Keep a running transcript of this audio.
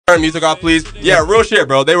Turn music off, please. Yeah, real shit,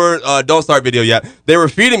 bro. They were don't start video yet. They were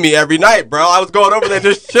feeding me every night, bro. I was going over there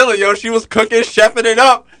just chilling, yo. She was cooking, chefing it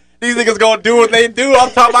up. These niggas gonna do what they do.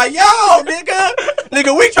 I'm talking about, yo,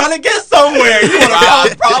 nigga, we trying to get somewhere. You wanna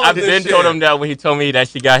cause problems? I then told him that when he told me that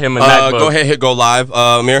she got him a MacBook. Go ahead, hit go live,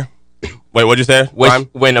 Amir. Wait, what'd you say?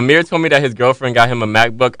 When Amir told me that his girlfriend got him a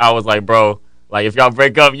MacBook, I was like, bro, like if y'all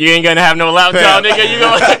break up, you ain't gonna have no laptop, nigga. You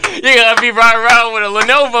gonna be riding around with a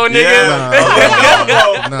Lenovo, nigga. Yeah,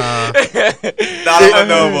 not a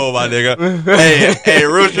Lenovo, my nigga. Hey,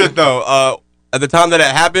 real shit though. At the time that it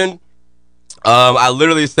happened, I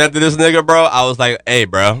literally said to this nigga, bro, I was like, hey,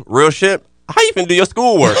 bro, real shit, how you even do your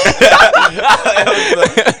schoolwork? Hey,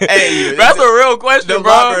 that's a real question,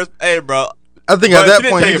 bro. Hey, bro. I think at that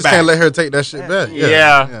point, you just can't let her take that shit back.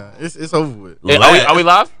 Yeah. It's over with. Hey, are we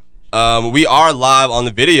live? We are live on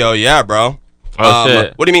the video, yeah, bro. Oh,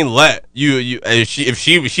 shit. What do you mean let? If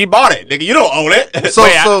she bought it, nigga, you don't own it. So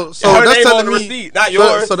that's telling me, receipt, not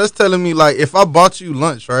yours. So that's telling me, like, if I bought you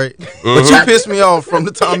lunch, right, but you pissed me off from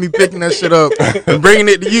the time you picking that shit up and bringing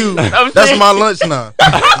it to you, that's my lunch now.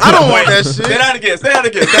 I don't want that shit. Say that again. Say that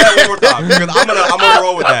one more time. Because I'm gonna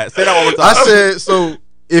roll with that. Say that one more time. I said, so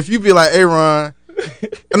if you be like, hey, Ron,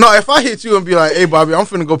 no, if I hit you and be like, hey, Bobby, I'm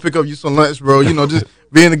finna go pick up you some lunch, bro, you know, just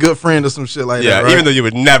being a good friend or some shit like that. Yeah, right? Even though you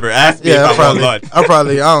would never ask me if I want lunch. I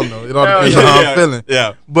don't know. It all depends on how I'm feeling.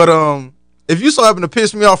 Yeah. But if you so happen to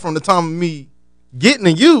piss me off from the time of me getting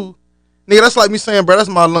to you, nigga, that's like me saying, bro, that's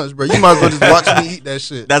my lunch, bro. You might as well just watch me eat that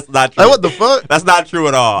shit. That's not true. Like, what the fuck? That's not true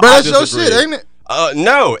at all. Bro, that's your shit, ain't it?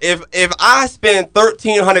 No. If I spend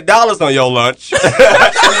 $1,300 on your lunch, all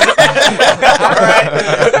right,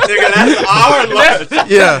 nigga, that's our lunch.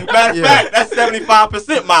 Yeah. Matter of fact, that's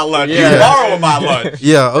 75% my lunch. You borrow my lunch.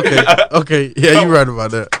 Yeah. Okay. Yeah, you're right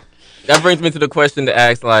about that. That brings me to the question to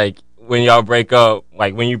ask, like, when y'all break up,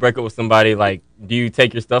 like, when you break up with somebody, like, do you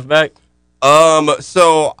take your stuff back?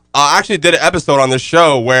 So I actually did an episode on this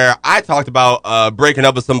show where I talked about breaking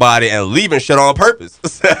up with somebody and leaving shit on purpose.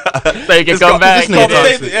 So you can come back.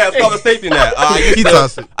 It's called the safety net.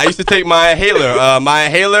 I used to take my inhaler. My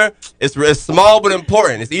inhaler is small but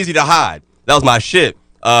important. It's easy to hide. That was my shit.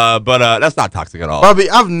 But that's not toxic at all. Bobby,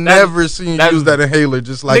 I've never seen you use that inhaler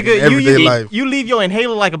just like in everyday life. You leave your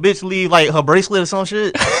inhaler like a bitch leave like her bracelet or some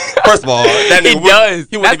shit? First of all, that nigga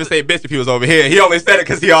he wouldn't even say bitch if he was over here. He only said it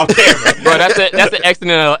because he off camera. Bro, that's an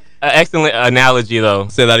excellent analogy, though.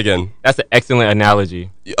 Say that again. That's an excellent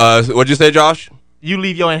analogy. What'd you say, Josh? You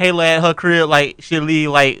leave your inhaler at her crib like she'll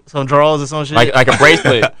leave like some drawers or some shit? Like a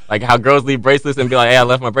bracelet. Like how girls leave bracelets and be like, hey, I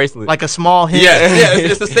left my bracelet. Like a small hint. Yeah,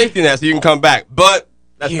 it's a safety net so you can come back. But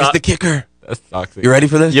here's the kicker. That's toxic. You ready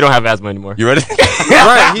for this? You don't have asthma anymore. You ready?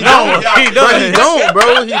 Right, he don't. He don't,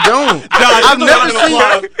 bro. He don't. I've never seen,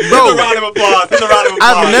 bro.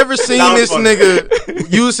 I've never seen this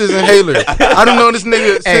nigga use his inhaler. I don't know this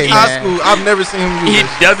nigga since high school. I've never seen him use it.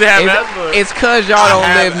 He doesn't have asthma. It's cause y'all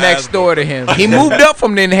don't live next door to him. He moved up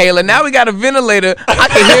from the inhaler. Now we got a ventilator. I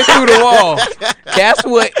can hear through the wall. That's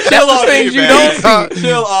the things you don't see.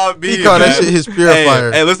 Chill on me. He called that shit his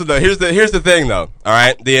purifier. Hey, listen though. Here's the thing though. All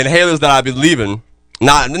right, the inhalers that I've been leaving.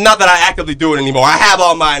 Not that I actively do it anymore. I have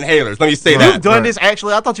all my inhalers. Let me say that. You've done this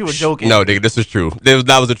actually? I thought you were joking. No, nigga, this is true.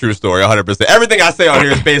 That was a true story, 100%. Everything I say on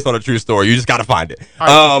here is based on a true story. You just gotta find it.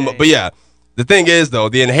 But yeah, the thing is though,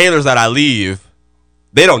 the inhalers that I leave,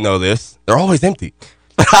 they don't know this. They're always empty.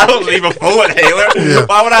 I don't leave a full inhaler. Yeah.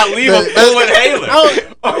 Why would I leave a full inhaler?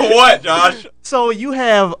 What, Josh? So you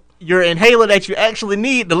have your inhaler that you actually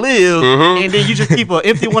need to live, and then you just keep an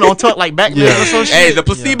empty one on top like back there or some shit? Hey, the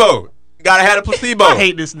placebo. Gotta have a placebo. I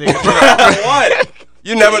hate this nigga. What?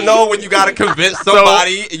 You never know when you gotta convince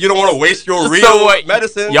somebody. You don't want to waste your real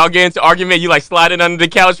medicine. Y'all get into argument. You like slide it under the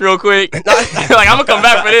couch real quick. Like I'm gonna come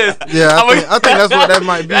back for this. Yeah, I think that's what that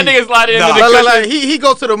might be. That nigga slide it under the couch. Like he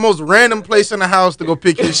go to the most random place in the house to go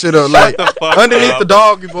pick his shit up. Like underneath the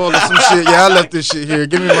doggy bowl or some shit. Yeah, I left this shit here.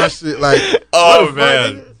 Give me my shit. Like, oh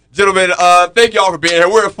man. Gentlemen, thank y'all for being here.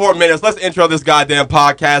 We're at 4 minutes. Let's intro this goddamn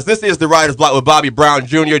podcast. This is The Writer's Block with Bobby Brown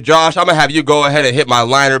Jr. Josh, I'm going to have you go ahead and hit my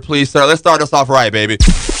liner, please, sir. Let's start us off right, baby.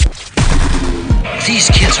 These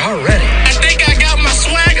kids are ready. I think I got my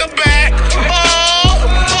swagger back.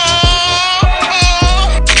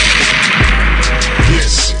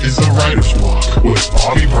 This is The Writer's Block with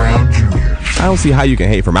Bobby Brown Jr. I don't see how you can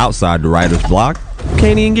hate from outside the writer's block. You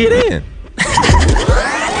can't even get in.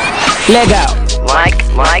 Leg out. Like,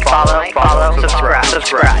 follow, subscribe.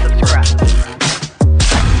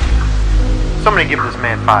 Somebody give this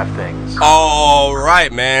man 5 things. All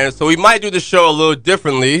right, man. So we might do the show a little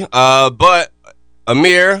differently, but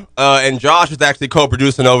Amir and Josh is actually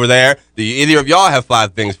co-producing over there. Do either of y'all have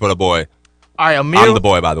 5 things for the boy? All right, Amir. I'm the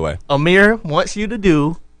boy, by the way. Amir wants you to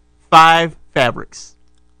do 5 fabrics.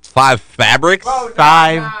 5 fabrics?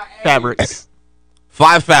 5 fabrics.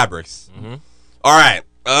 5 fabrics. Mm-hmm. All right.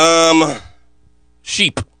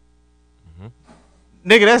 Sheep.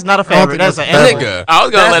 Nigga, that's not a fabric. That's an animal. Nigga. I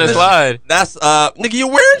was gonna let it slide. That's nigga, you're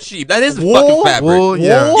wearing sheep. That is fucking fabric. Wool,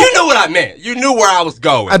 yeah. You knew what I meant. You knew where I was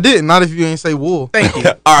going. I didn't. Not if you ain't say wool. Thank you.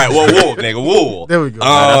 All right, well, wool, nigga, wool. There we go.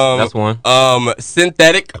 That's one.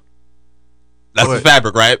 Synthetic. That's the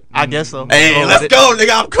fabric, right? I guess so. Hey, let's go,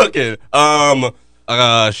 nigga. I'm cooking.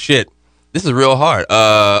 Shit. This is real hard.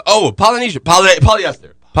 Polynesian.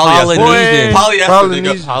 Polyester. Polynesian.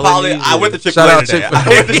 Polyester. I went to Chick-fil-A today.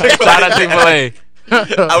 Shout out Chick-fil-A.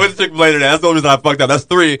 I went to Chick-fil-A today. That's the only reason I fucked up. That's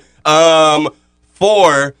 3.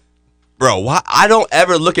 4. Bro, why? I don't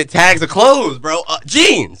ever look at tags of clothes, bro.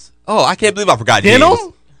 Jeans. Oh, I can't believe I forgot Denim?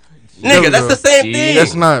 jeans. Nigga, that's the same thing.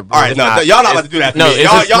 That's not, bro. All right, y'all not about to do that to me.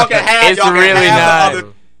 Y'all can have. It's y'all can really have not. the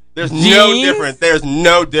other. There's no difference. There's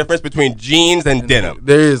no difference between jeans and denim.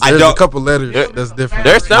 There's a couple letters that's different.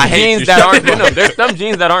 There's some jeans that aren't denim. There's some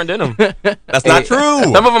jeans that aren't denim. That's not true.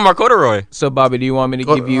 Some of them are corduroy. So, Bobby, do you want me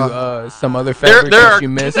to give you some other fabrics that you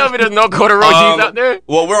missed? Tell me there's no corduroy jeans out there.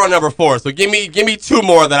 Well, we're on number 4, so give me 2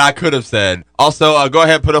 more that I could have said. Also, go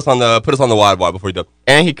ahead, put us on the wide before you do.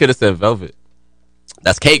 And he could have said velvet.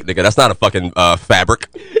 That's cake, nigga. That's not a fucking fabric.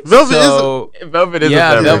 Velvet is velvet is a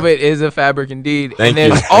fabric. Velvet is a fabric indeed. Thank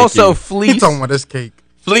and there's you. also He fleece. talking about this cake.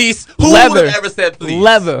 Fleece. Who Leather. would have ever said fleece?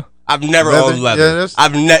 Leather. I've never Leather? owned leather. Yeah,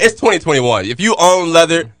 It's 2021. If you own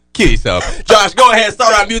leather, kill yourself. Josh, go ahead and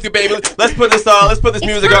start our music, baby. Let's put this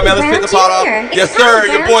music up, man. Let's hit the pot off. Yes, sir.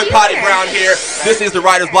 Your boy Potty Brown here. This is the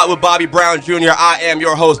Writer's Block with Bobby Brown Jr. I am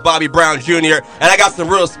your host, Bobby Brown Jr. And I got some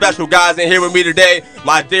real special guys in here with me today,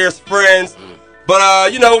 my dearest friends.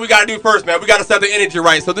 But, you know what we got to do first, man. We got to set the energy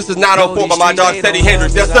right. So this is 904 by my dog, Steady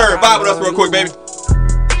Hendrix. Yes, sir. Vibe with us real quick, baby.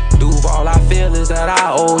 All I feel is that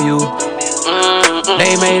I owe you.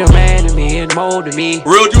 They made a man of me and molded me.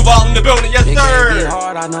 Real Duval in the building. Yes, sir. It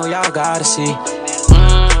hard, I know y'all got to see.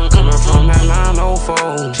 Coming from that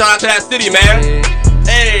 904. Shout out to that city, man.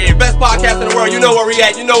 Hey, best podcast in the world. You know where we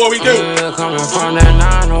at. You know what we do. Coming from that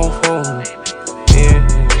 904.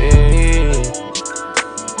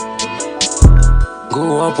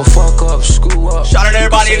 Go up or fuck up, screw up. Shout out to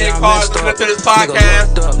everybody in their cars listening to this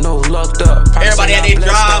podcast. Everybody at their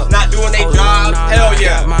jobs, not doing their jobs. Hell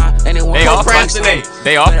yeah.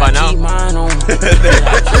 They off by now.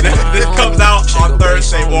 This comes out on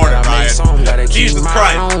Thursday morning, Ryan. Jesus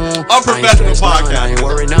Christ. Unprofessional podcast.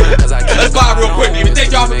 Let's vibe real quick, baby.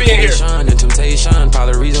 Thank y'all for being here. Temptation,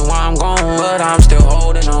 probably the reason why I'm gone, but I'm still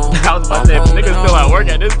holding on. I was about to say, niggas still at work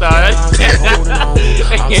at this time. I'm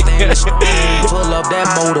standing strong, full of that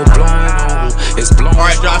motor blowing on. It's blowing. All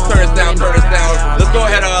right, Josh, turn us down. Let's go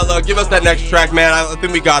ahead and give us that next track, man. I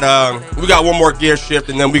think we got one more gear shift,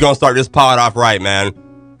 and then we're gonna start this pod off right, man.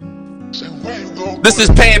 This is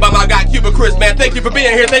Pain by my guy Cuba Chris, man. Thank you for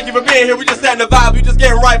being here. We just setting the vibe. We just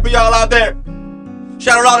getting right for y'all out there.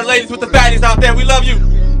 Shout out all the ladies with the fatties out there. We love you.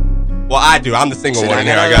 Well, I do. I'm the single one in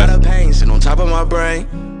here, I guess. I got a lot of pain sitting on top of my brain,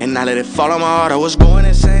 and I let it fall on my heart. I was going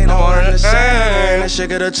insane. I wanted to say that shit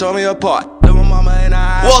could have tore me apart. Little mama and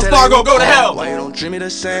I. Wells Fargo, go to hell. Why you don't treat me the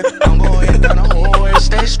same? I'm going down the whole way.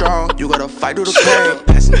 Stay strong. You gotta fight through the pain.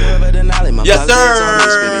 Passing you over the Nolly. Yes, sir.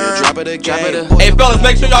 Hey, fellas,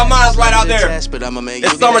 make sure y'all minds right out there. It's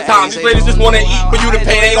summertime. These ladies just want to eat for you to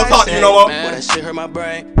pay. They ain't gonna talk to you no more. That shit hurt my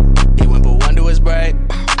brain. He went but one to his brain.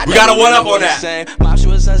 We got a one up on that. But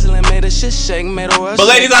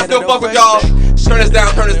ladies, I still fuck with y'all. Turn this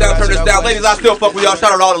down. Ladies, I still fuck with y'all.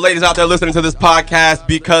 Shout out to all the ladies out there listening to this podcast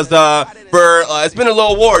because it's been a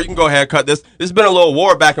little war. You can go ahead and cut this. It's been a little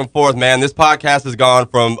war back and forth, man. This podcast has gone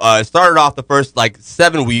from it started off the first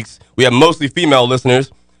 7 weeks. We have mostly female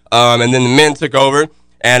listeners, and then the men took over.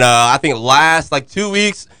 And I think last 2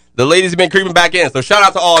 weeks, the ladies have been creeping back in. So shout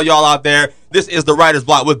out to all y'all out there. This is the Writer's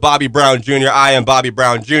Block with Bobby Brown Jr. I am Bobby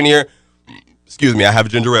Brown Jr. Excuse me, I have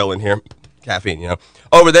ginger ale in here. Caffeine, you know.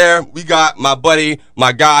 Over there, we got my buddy,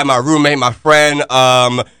 my guy, my roommate, my friend,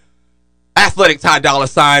 Athletic Ty Dolla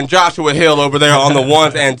 $ign, Joshua Hill over there on the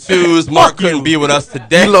ones and twos. Mark couldn't be with us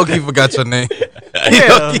today. You low-key forgot your name.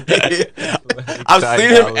 I've seen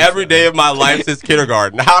him every day of my life since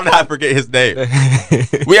kindergarten. How did I forget his name?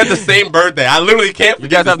 We had the same birthday. I literally can't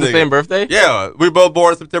forget. You guys have the same birthday? Yeah. We were both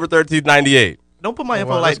born September 13th, 98. Don't put my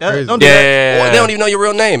info like that. Crazy. Don't do that. Well, they don't even know your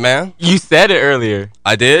real name, man. You said it earlier.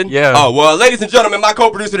 I did? Yeah. Oh, well, ladies and gentlemen, my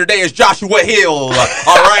co-producer today is Joshua Hill. All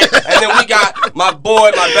right. And then we got my boy,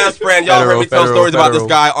 my best friend. Y'all heard me tell stories about this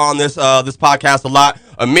guy on this podcast a lot.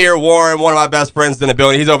 Amir Warren, one of my best friends in the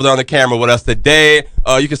building. He's over there on the camera with us today.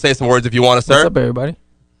 You can say some words if you want to, sir. What's up, everybody?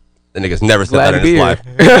 The nigga's never said Glad that to in his be life.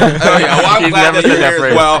 here. Oh, yeah. Well, I'm glad that you're here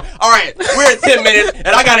as well. All right, we're at 10 minutes, and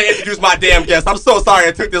I got to introduce my damn guest. I'm so sorry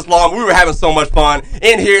it took this long. We were having so much fun.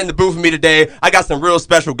 In here in the booth with me today, I got some real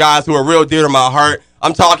special guys who are real dear to my heart.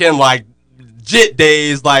 I'm talking like JIT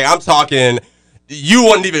days. Like, I'm talking, you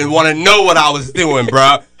wouldn't even want to know what I was doing,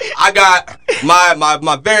 bro. I got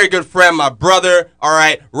my very good friend, my brother, all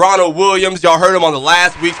right, Ronald Williams. Y'all heard him on the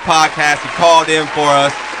last week's podcast. He called in for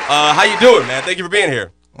us. How you doing, man? Thank you for being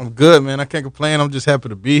here. I'm good, man. I can't complain. I'm just happy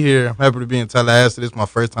to be here. I'm happy to be in Tallahassee. This is my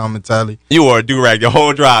first time in Tally. You wore a do-rag the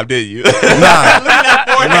whole drive, didn't you? Nah. Look at that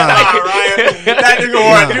forehead line, Ryan. That nigga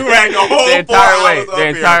wore a do-rag the whole entire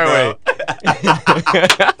way.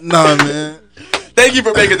 Nah, man. Thank you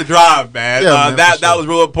for making the drive, man. Yeah, man, that was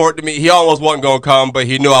real important to me. He almost wasn't going to come, but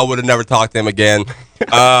he knew I would have never talked to him again.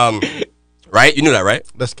 Right? You knew that, right?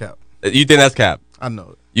 That's cap. You think that's cap? I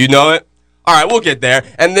know it. You know it? All right, we'll get there.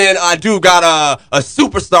 And then I do got a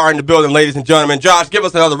superstar in the building, ladies and gentlemen. Josh, give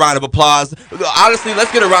us another round of applause. Honestly,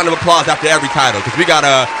 let's get a round of applause after every title because we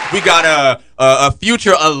got a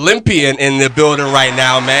future Olympian in the building right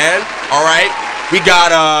now, man. All right. We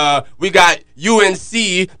got UNC,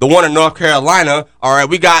 the one in North Carolina. All right,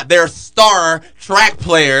 we got their star track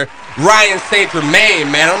player, Ryan St.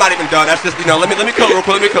 Germain, man. I'm not even done. That's just, let me come real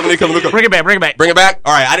quick. Let me come. Bring it back. Bring it back?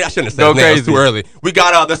 All right, I shouldn't have said his name. It was too early. We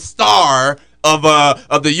got the star of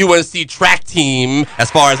the UNC track team,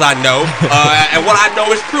 as far as I know. And what I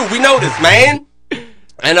know is true. We know this, man.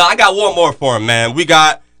 And I got one more for him, man. We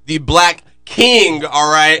got the Black King,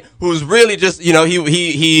 all right, who's really just,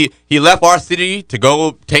 he left our city to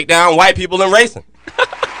go take down white people in racing.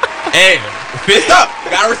 Hey, fist up.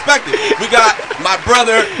 Gotta respect it. We got my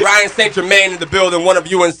brother, Ryan St. Germain, in the building, one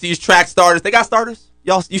of UNC's track starters. They got starters?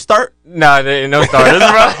 You start? Nah, there ain't no starters,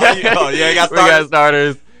 bro. Oh, yeah, got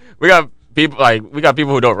starters? We got starters. We got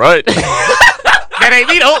people who don't run. That ain't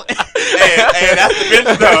me, though. Hey, that's the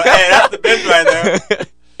bench, though. Hey, that's the bench right there.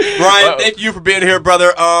 Brian, thank you for being here,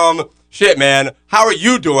 brother. Shit, man. How are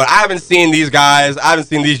you doing? I haven't seen these guys. I haven't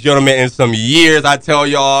seen these gentlemen in some years, I tell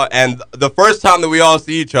y'all. And the first time that we all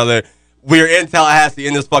see each other, we're in Tallahassee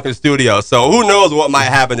in this fucking studio. So who knows what might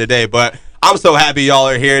happen today. But I'm so happy y'all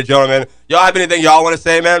are here, gentlemen. Y'all have anything y'all want to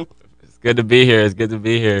say, man? It's good to be here.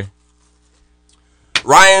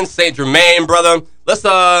 Ryan St. Germain, brother. Let's,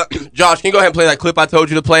 Josh, can you go ahead and play that clip I told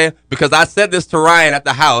you to play? Because I said this to Ryan at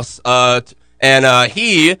the house, and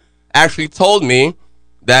he actually told me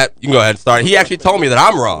that, you can go ahead and start. He actually told me that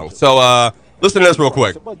I'm wrong. So, listen to this real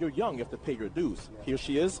quick. But you're young, you have to pay your dues. Here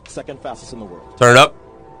she is, second fastest in the world. Turn it up.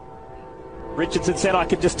 Richardson said, I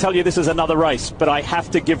could just tell you this is another race, but I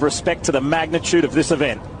have to give respect to the magnitude of this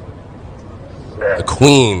event. The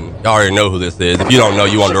Queen. You already know who this is. If you don't know,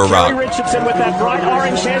 you under a rock. Richardson with that bright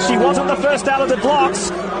orange hair. She wasn't the first out of the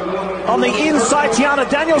blocks. On the inside, Tiana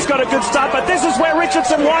Daniels got a good start, but this is where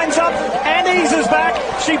Richardson winds up and eases back.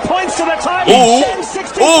 She points to the time.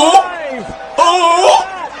 10:65.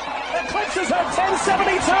 Eclipses her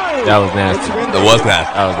 10:72. That was nasty.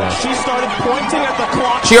 She started pointing at the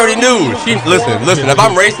clock. She already knew. Listen. If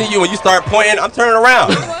I'm racing you and you start pointing, I'm turning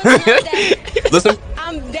around. Listen.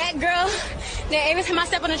 I'm that girl that every time I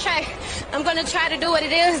step on the track, I'm going to try to do what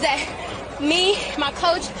it is that me, my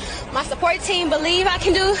coach, my support team believe I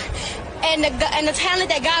can do, and the talent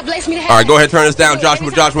that God blessed me to have. All right, go ahead, turn this down, Joshua.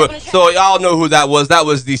 So y'all know who that was. That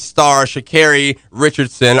was the star, Sha'Carri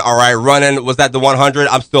Richardson. All right, running. Was that the 100?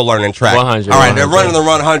 I'm still learning track. 100. All right, they're running the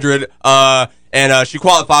 100. And she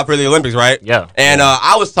qualified for the Olympics, right? Yeah. And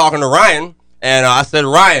I was talking to Ryan, and I said,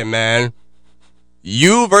 Ryan, man,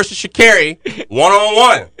 you versus Sha'Carri,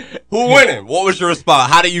 1-on-1. Who winning? What was your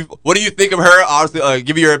response? What do you think of her? Obviously,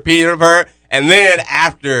 give you your opinion of her. And then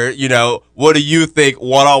after, what do you think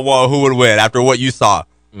 1-on-1? Who would win after what you saw?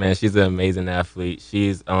 Man, she's an amazing athlete.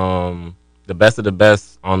 She's the best of the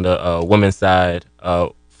best on the women's side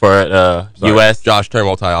for the U.S. Josh, turn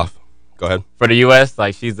multi off. Go ahead. For the U.S.,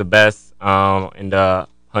 she's the best in the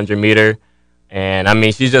 100-meter. And, I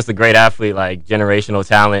mean, she's just a great athlete, generational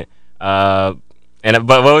talent.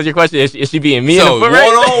 But what was your question? Is she beating me? So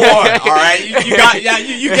 1-on-1, all right.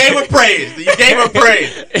 You gave her praise.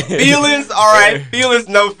 Feelings, all right. Feelings,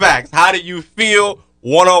 no facts. How do you feel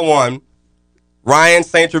 1-on-1? Ryan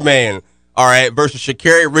St. Germain. all right, versus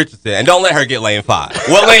Sha'Carri Richardson, and don't let her get lane 5.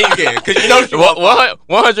 What lane you get? Because you know she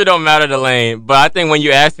 100 don't matter the lane, but I think when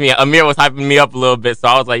you asked me, Amir was hyping me up a little bit, so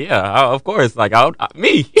I was like, yeah, of course, like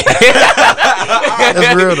me.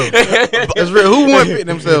 That's real though. That's real. Who wouldn't pick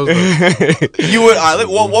themselves though? You would.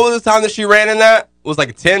 What was the time that she ran in that? It was like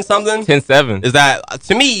a 10 something. 10-7. Is that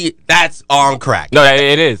to me? That's on crack. No,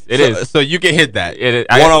 it is. It is. So you can hit that. It is.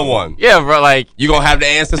 1-on-1. Yeah, bro. Like you gonna have the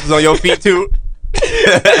ancestors on your feet too.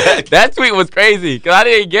 That tweet was crazy because I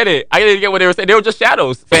didn't get it. I didn't get what they were saying. They were just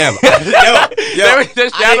shadows. Fam, they were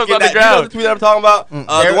just shadows on the ground. You know the tweet that I'm talking about?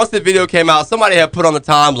 Once the video came out, somebody had put on the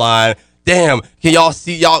timeline, damn, can y'all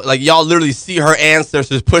see y'all literally see her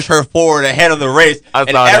ancestors push her forward ahead of the race. I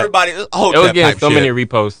and saw everybody it was getting so many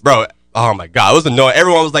reposts. Bro, oh my God, it was annoying.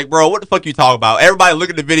 Everyone was like, bro, what the fuck you talking about? Everybody look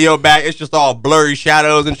at the video back, it's just all blurry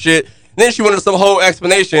shadows and shit. And then she went into some whole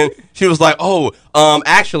explanation. She was like,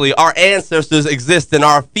 actually, our ancestors exist in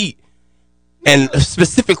our feet. And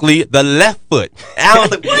specifically the left foot. And I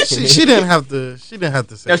was like, what? She didn't have to say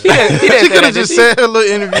No, she could have just said her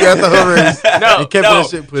little interview after her race and kept that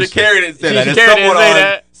shit pushing. Sha'Carri didn't say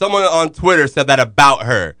that. Someone on Twitter said that about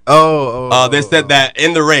her. They said that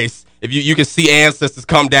in the race, if you can see ancestors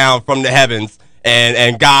come down from the heavens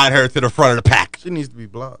and guide her to the front of the pack. She needs to be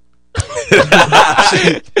blocked.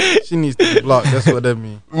 she needs to be blocked. That's what that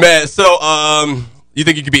means. Man, so you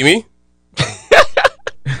think you can beat me?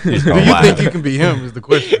 Do you think you can beat him? Is the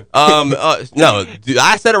question. No, dude,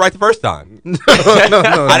 I said it right the first time. No.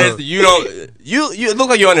 I didn't. You don't. You look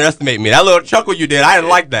like you underestimate me. That little chuckle you did, I didn't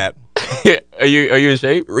like that. Are you in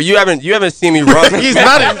shape? You haven't seen me run. He's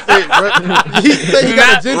not in shape, bro. He said he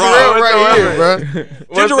got a ginger ale right here, bro.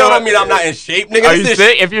 Ginger ale don't mean I'm not in shape, nigga. Are you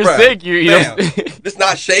sick? If you're sick, you don't. This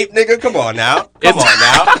not shape, nigga. Come on now. That's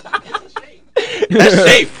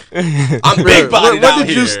shape. I'm big body. What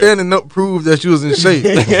did you standing up prove that you was in shape?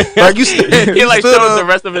 Like you stand. He like showed the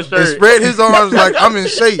rest of his shirt. And spread his arms like I'm in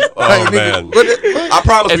shape. Oh like, man! Nigga, I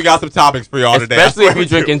promise we got some topics for y'all today. Especially if you're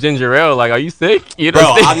drinking ginger ale. Like, are you sick? Bro,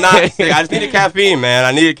 I'm not sick. I just needed caffeine, man.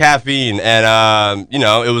 I needed caffeine, and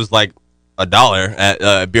it was like $1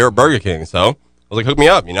 at Burger King. So I was like, hook me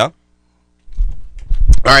up, All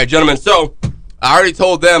right, gentlemen. So I already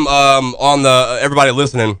told them on the everybody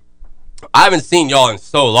listening. I haven't seen y'all in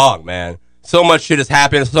so long, man. So much shit has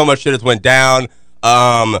happened. So much shit has went down.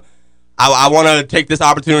 I want to take this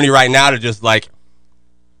opportunity right now to just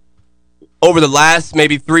over the last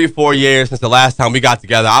maybe 3-4 years since the last time we got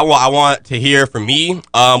together, I want to hear from me.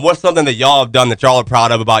 What's something that y'all have done that y'all are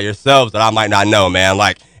proud of about yourselves that I might not know, man?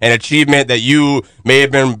 Like an achievement that you may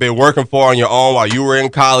have been working for on your own while you were in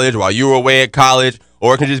college, while you were away at college,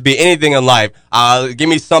 or it can just be anything in life. Give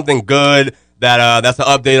me something good that's an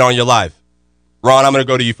update on your life. Ron, I'm gonna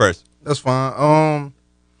go to you first. That's fine.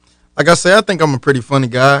 Like I said, I think I'm a pretty funny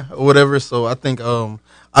guy or whatever. So I think I've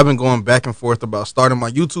been going back and forth about starting my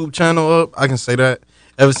YouTube channel up. I can say that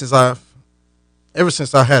ever since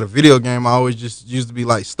I had a video game, I always just used to be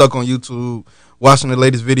like stuck on YouTube, watching the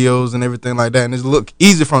latest videos and everything like that. And it look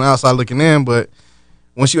easy from the outside looking in, but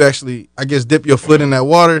once you actually, I guess, dip your foot in that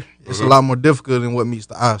water, it's a lot more difficult than what meets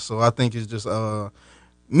the eye. So I think it's just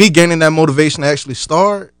me gaining that motivation to actually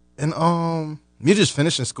start, and me just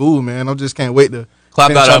finishing school, man. I just can't wait to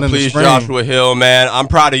clap that up, please, Joshua Hill, man. I'm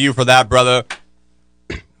proud of you for that, brother.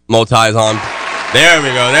 Multi's on. There we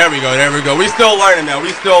go. We still learning, man. We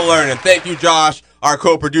still learning. Thank you, Josh, our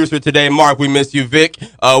co-producer today. Mark, we miss you. Vic,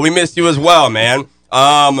 we miss you as well, man.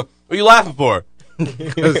 What are you laughing for? You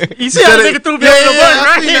see how the nigga threw me under the bus,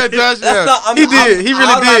 right? I see that, Josh. He did. He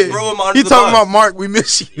really did. He talking about Mark. We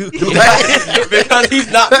miss you because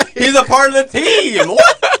he's not. He's a part of the team.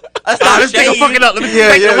 What? That's not this nigga fucking up. Let me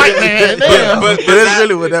take the white man. But that's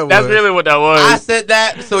really what that was. That's really what that was. I said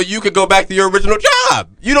that so you could go back to your original job.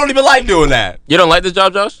 You don't even like doing that. You don't like this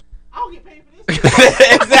job, Josh? I don't get paid for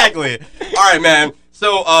this. Exactly. All right, man.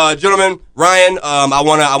 So, gentlemen, Ryan, I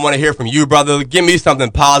wanna hear from you, brother. Give me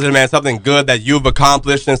something positive, man. Something good that you've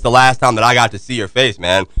accomplished since the last time that I got to see your face,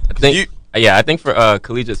 man. I think for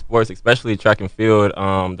collegiate sports, especially track and field,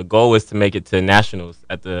 the goal was to make it to nationals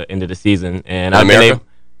at the end of the season, and I've been able.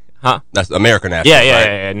 Huh? That's American National.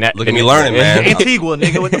 Yeah. Look at me learning, man. Antigua,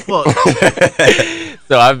 nigga, what the fuck?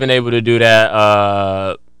 So I've been able to do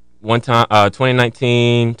that one time,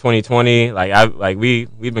 2019, 2020.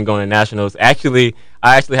 We've been going to nationals. Actually,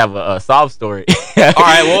 I actually have a sob story. All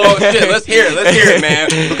right, well, shit, let's hear it, man.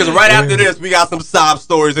 Because right after this, we got some sob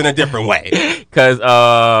stories in a different way. Because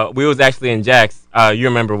we was actually in Jax. You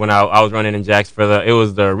remember when I was running in Jax it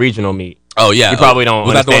was the regional meet. Oh yeah, you probably don't.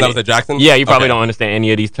 Was that the one that was understand at Jackson? Yeah, you probably don't understand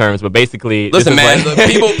any of these terms. But basically, listen, this is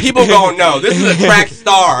man, like- people gonna know. This is a track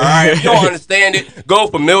star. All right, if you don't understand it, go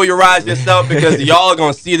familiarize yourself because y'all are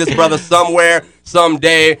gonna see this brother somewhere,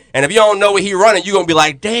 someday. And if you don't know what he running, you gonna be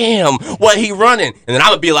like, damn, what he running? And then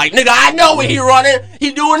I'm gonna be like, nigga, I know what he running.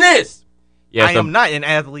 He doing this. Yeah, I so- am not an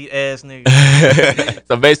athlete ass nigga.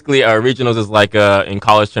 So basically, regionals is like in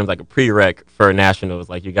college terms like a prereq for nationals.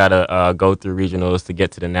 Like you gotta go through regionals to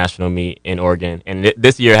get to the national meet in Oregon. And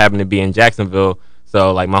this year happened to be in Jacksonville,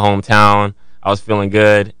 so like my hometown. I was feeling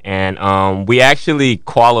good, and we actually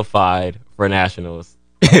qualified for nationals.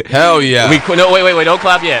 Hell yeah! No, wait, don't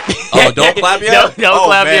clap yet. Oh, don't clap yet. Don't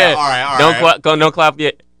clap man. yet. All right. Don't clap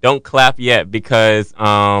yet. Don't clap yet because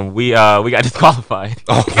we got disqualified.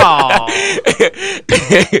 Okay. Aw. All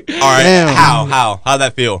right. Damn. How'd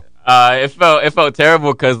that feel? It felt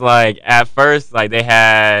terrible because like at first like they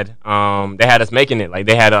had us making it, like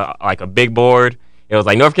they had a big board. It was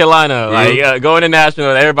like North Carolina, like going to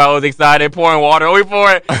national. Everybody was excited, pouring water. We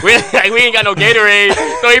pouring. We ain't got no Gatorade,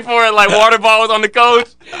 so we pouring like water bottles on the coach.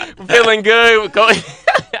 We're feeling good.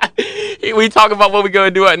 We talk about what we're gonna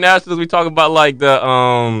do at nationals. We talk about like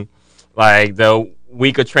the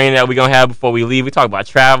week of training that we're gonna have before we leave. We talk about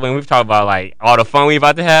traveling. We talk about like all the fun we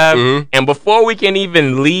about to have. Mm-hmm. And before we can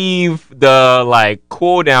even leave the like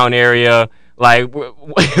cool down area, like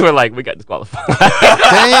we're like we got disqualified.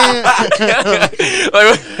 Damn.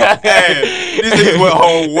 Hey, these niggas went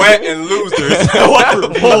home wet and losers.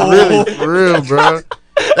 Really, for real, bro.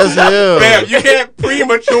 That's hell. Bam, you can't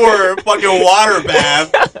premature fucking water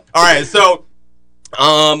bath. All right, so,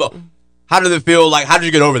 how did it feel? Like, how did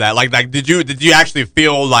you get over that? Like, did you actually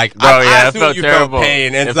feel like? Bro, I it assume felt you terrible. felt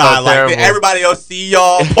pain It inside. felt Like, terrible. did everybody else see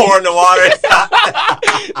y'all pouring the water inside?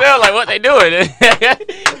 They're like, what they doing?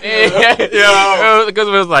 Yeah. Because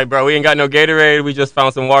it was like, bro, we ain't got no Gatorade. We just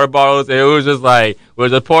found some water bottles, and it was just like we were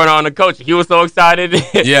just pouring on the coach. He was so excited.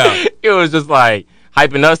 Yeah. It was just like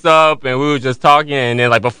hyping us up, and we were just talking. And then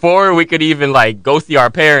like before we could even like go see our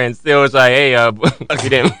parents, it was like, hey, we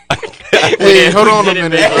didn't. Hey, hold on a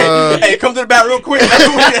minute. Hey, come to the back real quick. Hey,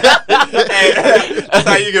 that's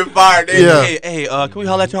how you get fired. Hey, can we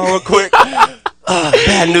holler at y'all real quick?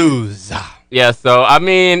 Bad news. Yeah, so I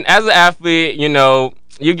mean, as an athlete, you know,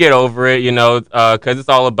 you get over it, you know, because it's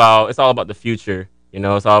all about the future. You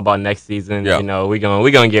know, it's all about next season. Yeah. You know, we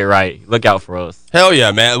gonna get right. Look out for us. Hell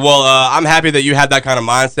yeah, man. Well, I'm happy that you have that kind of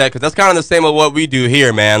mindset because that's kind of the same of what we do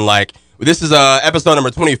here, man. Like, this is episode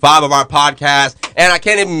number 25 of our podcast, and I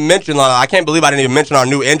can't even mention. I can't believe I didn't even mention our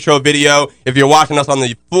new intro video. If you're watching us on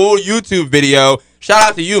the full YouTube video, shout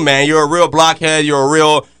out to you, man. You're a real blockhead. You're a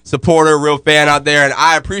real supporter, real fan out there, and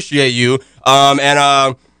I appreciate you.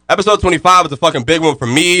 Episode 25 was a fucking big one for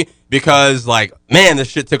me because, like, man, this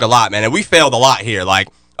shit took a lot, man, and we failed a lot here. Like,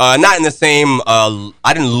 not in the same.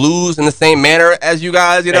 I didn't lose in the same manner as you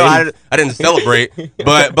guys. You know, I didn't celebrate, but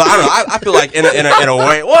I don't know. I feel like in a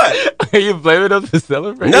way. What? Are you blaming us for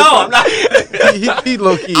celebrating? No, I'm not. He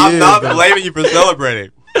low key. I'm not blaming you for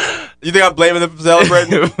celebrating. You think I'm blaming them for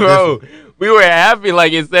celebrating? Bro, we were happy.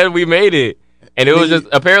 Like it said, we made it, and it was just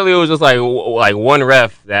apparently it was just like one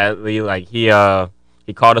ref that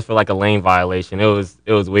he called us for like a lane violation. It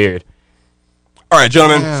was weird. All right,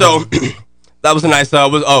 gentlemen. Yeah. So that was a nice.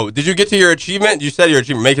 Did you get to your achievement? You said your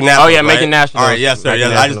achievement making nationals. Oh yeah, right? making nationals. All right, yes sir.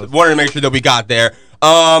 Yes, I just wanted to make sure that we got there.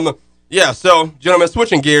 Yeah. So, gentlemen,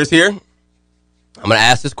 switching gears here. I'm gonna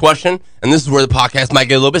ask this question, and this is where the podcast might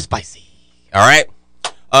get a little bit spicy. All right.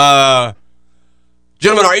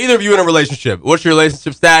 Gentlemen, are either of you in a relationship? What's your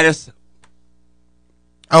relationship status?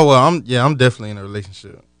 Oh well, I'm definitely in a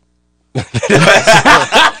relationship.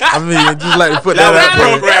 I mean, just like to put that out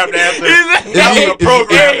there. Programmed answer. That was a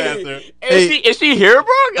programmed answer. Is she here,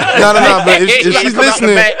 bro? No, but if she's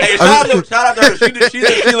listening. Hey, shout out to her. She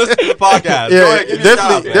listens to the podcast. Yeah, go ahead, give me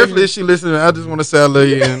definitely. If she listening, I just want to say I love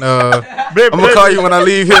you, and I'm gonna call you when I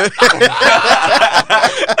leave here.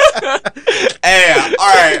 Hey,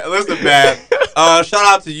 all right, listen, man. Shout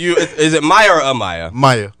out to you. Is it Maya or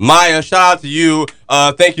Amaya? Maya, shout out to you.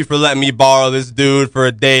 Thank you for letting me borrow this dude for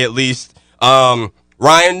a day at least.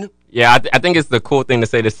 Ryan? Yeah, I think it's the cool thing to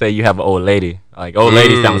say you have an old lady. Like, old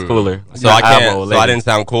lady sounds cooler. So I can't. So I didn't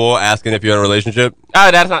sound cool asking if you're in a relationship?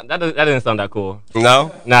 That didn't sound that cool.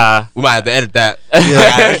 No? Nah. We might have to edit that.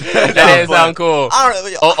 That didn't sound cool.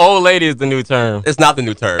 Old lady is the new term. It's not the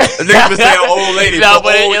new term. Niggas been saying old lady for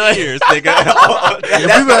old years, nigga.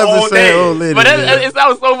 That's the old lady. But it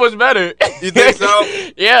sounds so much better. You think so?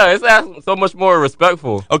 Yeah, it sounds so much more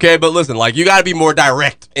respectful. Okay, but listen, like, you gotta be more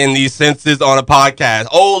direct in these senses on a podcast.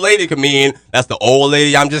 Old lady could mean that's the old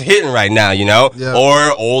lady I'm just hitting right now, you know? know? Yeah.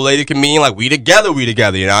 Or old lady can mean like we together, you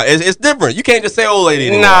know? It's different. You can't just say old lady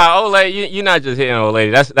anymore. Nah, old lady, you're not just hitting old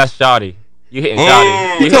lady. That's shawty. You hitting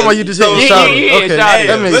shawty. You talking about you just hitting shawty? Okay,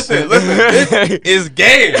 that makes sense. Listen, this is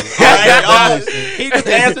game. Right? He just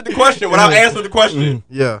answered the question without answering the question.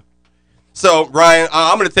 Yeah. So, Ryan,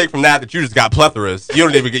 I'm going to take from that you just got plethoras. You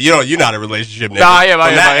don't even get, you're not in a relationship. Nigga. Nah, I am.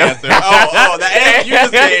 Answer. The answer you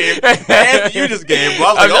just gave. The answer you just gave.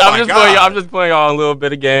 Well, I was like, I'm just playing y'all a little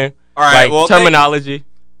bit of game. All right. Like, terminology.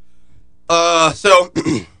 So,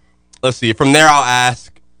 let's see. From there, I'll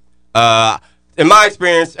ask. In my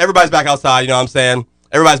experience, everybody's back outside. You know what I'm saying?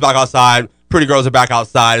 Everybody's back outside. Pretty girls are back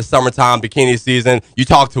outside. It's summertime, bikini season. You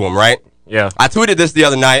talk to them, right? Yeah. I tweeted this the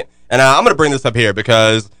other night, and I'm going to bring this up here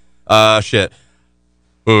because... shit.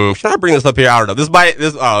 Should I bring this up here? I don't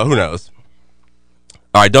know. Who knows?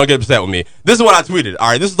 All right, don't get upset with me. This is what I tweeted. All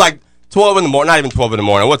right, this is like 12 in the morning. Not even 12 in the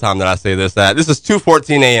morning. What time did I say this at? This is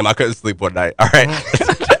 2:14 a.m. I couldn't sleep one night. All right.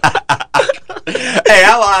 Hey,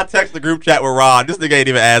 I text the group chat with Ron. This nigga ain't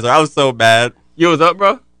even answer. I was so mad. You was up,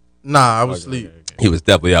 bro? Nah, I was asleep. He was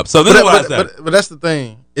definitely up. So this is what I said. But that's the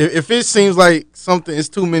thing. If it seems like something is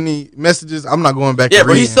too many messages, I'm not going back. Yeah, and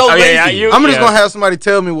but read. he's so lazy. I'm just gonna have somebody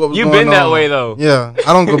tell me what was You've going on. been that way though. Yeah,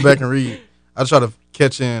 I don't go back and read. I try to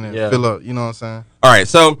catch in and fill up. You know what I'm saying? All right.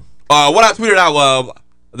 So what I tweeted out,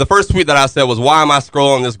 the first tweet that I said was, "Why am I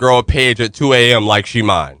scrolling this girl page at 2 a.m. like she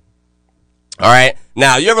mine?" All right.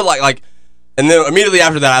 Now you ever like. And then immediately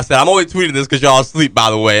after that, I said, I'm only tweeting this because y'all asleep,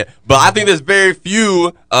 by the way. But I think there's very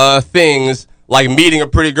few things like meeting a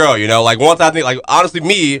pretty girl, you know? Like, once I think, like, honestly,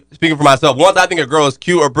 me, speaking for myself, once I think a girl is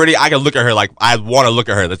cute or pretty, I can look at her like I want to look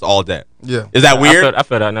at her. That's all day. Yeah. Is that weird? I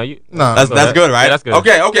feel that. No, that's good, right? Yeah, that's good.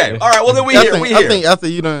 Okay. All right, well, then we here. I think after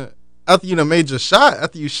you done made your shot,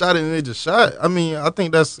 after you shot it and made your shot, I mean, I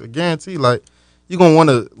think that's a guarantee. Like, you're going to want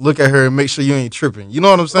to look at her and make sure you ain't tripping. You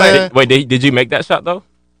know what I'm saying? Wait, did you make that shot, though?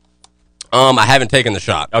 I haven't taken the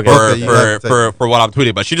shot for what I'm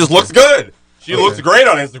tweeting, but she just looks good. She looks great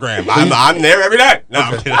on Instagram. I'm there every day. No,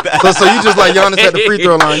 I'm kidding. So you just like Giannis at the free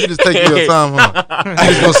throw line. You just take your time, huh?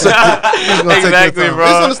 You just gonna exactly, take your time. bro.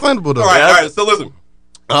 It's understandable though. All right. So listen.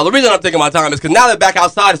 The reason I'm taking my time is because now that back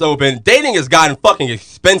outside is open, dating has gotten fucking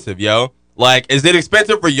expensive, yo. Like, is it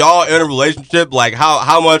expensive for y'all in a relationship? Like,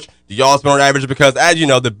 how much do y'all spend on average? Because as you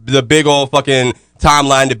know, the big old fucking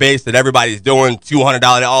timeline debates that everybody's doing,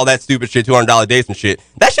 $200, all that stupid shit, $200 dates and shit.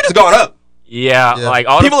 That shit has gone up. Yeah. Like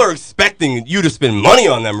people are expecting you to spend money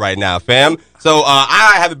on them right now, fam. So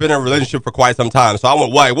I haven't been in a relationship for quite some time. So I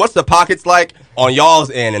want, what's the pockets like on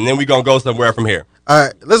y'all's end, and then we gonna go somewhere from here. All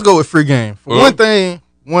right, let's go with free game. For one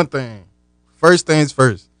thing. First things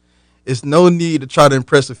first. It's no need to try to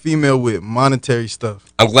impress a female with monetary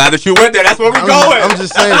stuff. I'm glad that you went there. That's where we're going. I'm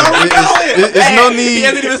just saying. It's no need. He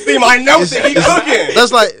hasn't even seen my notes that he cooking.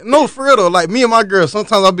 That's like, no, for real though. Like me and my girl,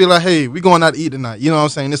 sometimes I'll be like, hey, we going out to eat tonight. You know what I'm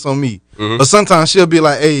saying? It's on me. Mm-hmm. But sometimes she'll be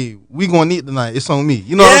like, hey, we going to eat tonight. It's on me.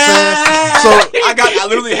 You know what I'm saying? So I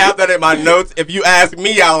literally have that in my notes. If you ask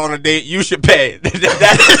me out on a date, you should pay. That's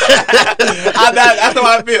how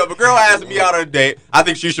I feel. If a girl asks me out on a date, I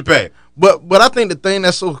think she should pay. But I think the thing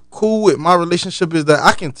that's so cool with my relationship is that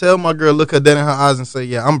I can tell my girl, look her dead in her eyes and say,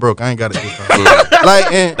 yeah, I'm broke. I ain't got it this time.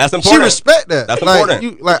 Like, and that's important. She respect that. That's like,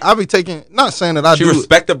 important. I be taking, not saying that I do. She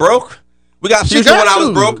respect the broke? We got Future when I was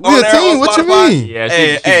broke. We a team. What you mean? Yeah,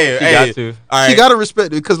 she got to. All right. She got to respect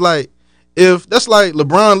it because, like, if that's like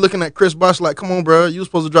LeBron looking at Chris Bosh like, come on, bro, you was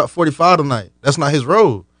supposed to drop 45 tonight. That's not his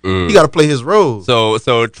role. He got to play his role. So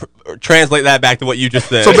translate that back to what you just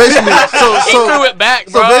said. So basically, he threw it back,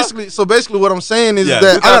 bro. So basically, what I'm saying is that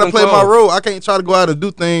I got to play my role. I can't try to go out and do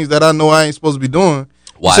things that I know I ain't supposed to be doing.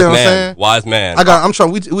 Wise man. Wise man. I'm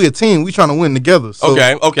trying. We a team. We trying to win together. So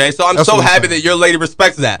okay. So I'm so happy that your lady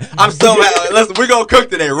respects that. I'm so happy. Listen, we're gonna cook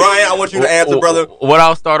today, Ryan. I want you to answer, brother. What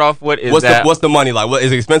I'll start off with is what's the money like? What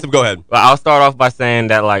is it expensive? Go ahead. Well, I'll start off by saying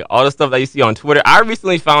that like all the stuff that you see on Twitter. I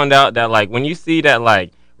recently found out that like when you see that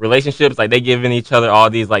like relationships like they giving each other all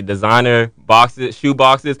these like designer boxes, shoe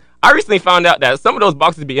boxes. I recently found out that some of those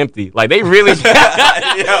boxes be empty. Like they really. They be fooling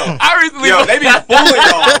y'all.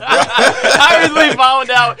 I recently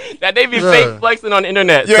found out that they be fake flexing on the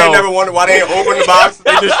internet. You ain't never wondered why they ain't open the box.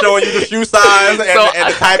 They just showing you the shoe size and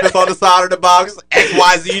the type that's on the side of the box.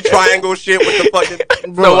 XYZ triangle shit with the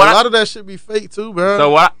fucking. Bro, a lot of that shit be fake too, bro. So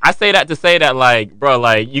what I say that to say that like, bro,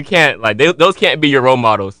 like you can't like those can't be your role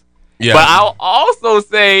models. Yeah. But I'll also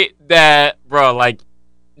say that, bro, like,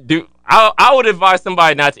 I would advise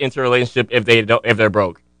somebody not to enter a relationship if they're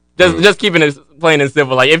broke. Just keeping it plain and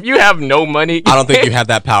simple. Like, if you have no money, I don't think you have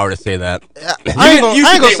that power to say that. I ain't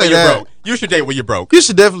gonna say that. Broke. You should date when you're broke. You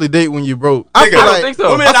should definitely date when you're broke. I don't think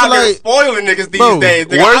so. Women out there spoiling niggas these days.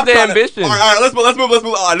 Where's the ambition? All right, let's move.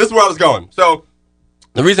 This is where I was going. So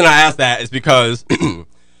the reason I asked that is because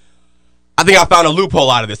I think I found a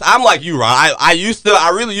loophole out of this. I'm like you, Ron.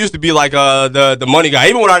 I really used to be like the money guy,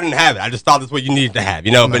 even when I didn't have it. I just thought that's what you needed to have,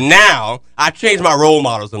 you know. But now I changed my role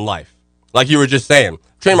models in life, like you were just saying.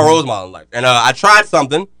 Changed my role model in life, and I tried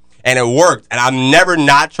something and it worked, and I'm never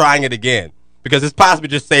not trying it again because it's possibly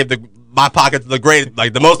just saved my pockets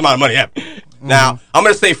the most amount of money ever. Now I'm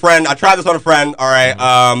gonna say friend. I tried this on a friend. All right,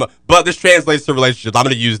 but this translates to relationships. I'm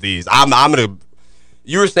gonna use these. I'm gonna.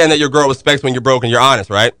 You were saying that your girl respects when you're broke and you're honest,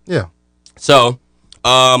 right? Yeah. So,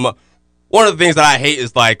 one of the things that I hate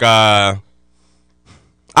is like, I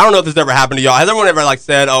don't know if this ever happened to y'all. Has everyone ever like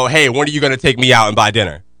said, "Oh, hey, when are you gonna take me out and buy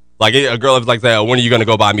dinner?" Like a girl was like, "Say, oh, when are you gonna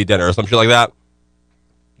go buy me dinner?" or some shit like that.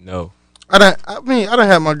 No. I don't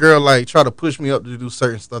have my girl like try to push me up to do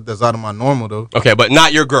certain stuff that's out of my normal though. Okay, but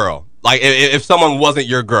not your girl. Like if someone wasn't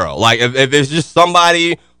your girl, like if it's just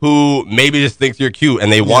somebody who maybe just thinks you're cute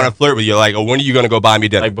and they want to flirt with you, like, oh, when are you gonna go buy me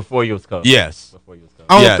dinner? Like before you was covered. Yes. Before you was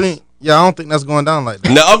covered. I don't think that's going down like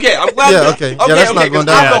that. No, okay, I'm glad. Yeah, okay. Yeah, that's not going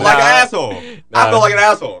down. I feel like an asshole. I feel like an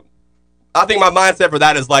asshole. I think my mindset for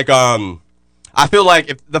that is like, I feel like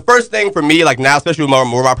if the first thing for me, like now, especially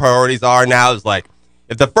where my priorities are now, is like,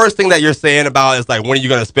 if the first thing that you're saying about is like, when are you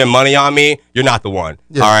going to spend money on me? You're not the one.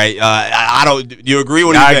 Yeah. All right. I don't. Do you agree?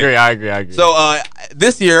 What do you think? I agree. So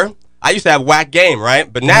this year, I used to have whack game,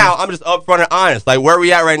 right? But now I'm just upfront and honest. Like where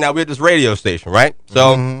we at right now? We're at this radio station, right?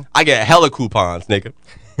 So I get hella coupons, nigga.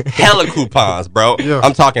 Hella coupons, bro. Yeah.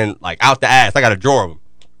 I'm talking like out the ass. I got a drawer of them.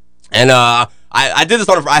 And I did this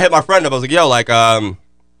I hit my friend up. I was like, yo, like I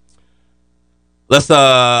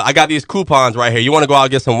got these coupons right here. You want to go out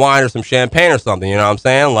and get some wine or some champagne or something, you know what I'm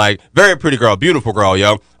saying? Like, very pretty girl, beautiful girl,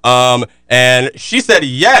 yo. And she said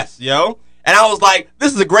yes, yo. And I was like,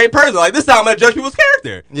 this is a great person. Like, this is how I'm going to judge people's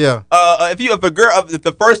character. Yeah. If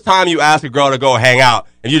the first time you ask a girl to go hang out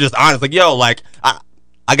and you're just honest, like, yo, like,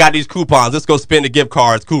 I got these coupons. Let's go spend the gift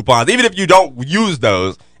cards, coupons. Even if you don't use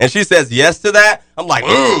those, and she says yes to that, I'm like,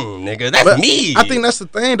 nigga, that's me. I think that's the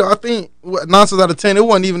thing, though. I think 9 times out of 10, it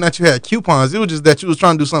wasn't even that you had coupons. It was just that you was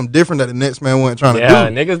trying to do something different that the next man wasn't trying to do. Yeah,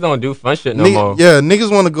 niggas don't do fun shit no more. Yeah,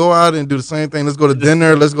 niggas want to go out and do the same thing. Let's go to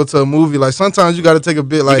dinner. Let's go to a movie. Like, sometimes you got to take a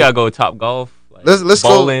bit, like. You got to go Top Golf. Like, let's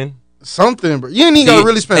bowling. Go. Something, bro. You ain't even gotta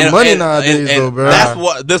really spend money nowadays, though, bro. That's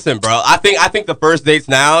what. Listen, bro. I think the first dates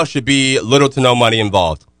now should be little to no money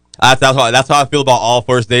involved. That's how I feel about all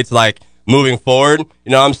first dates. Like moving forward,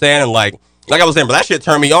 you know what I'm saying? And like I was saying, bro, that shit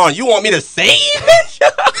turned me on. You want me to save, bitch? Yo,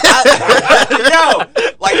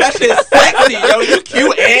 like that shit's sexy, yo. You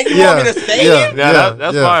cute and you want me to save? Yeah,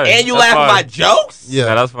 that's fine. And you laugh at my jokes?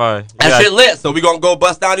 Yeah, that's fine. That shit lit. So we gonna go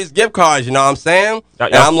bust down these gift cards. You know what I'm saying?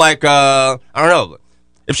 And I'm like, I don't know.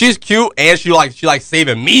 If she's cute and she like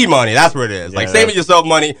saving me money, that's what it is. Like saving yourself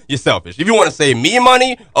money, you're selfish. If you want to save me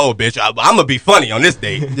money, oh bitch, I'm gonna be funny on this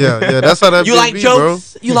date. Yeah, that's how that. You like be,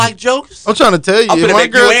 jokes? Bro. You like jokes? I'm trying to tell you, if my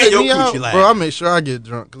girl take me out, bro, I make sure I get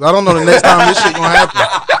drunk because I don't know the next time this shit gonna happen.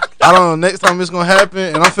 I don't know next time it's gonna happen,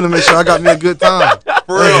 and I'm finna make sure I got me a good time.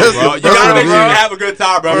 For real, bro. You gotta make sure you have a good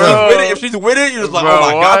time, bro. If she's with it, you're just like, oh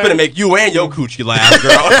my god, I'm finna make you and your coochie laugh,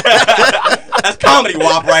 girl. That's comedy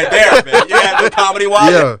wop right there, man. You have the comedy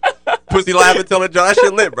wop. Yeah. Pussy laughing till it that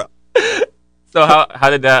shit lit, bro. So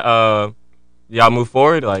how did that y'all move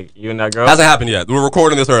forward? Like you and that girl? Hasn't happened yet. We're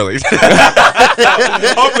recording this early.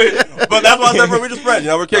 Hopefully, but that's why I said we're just friends. You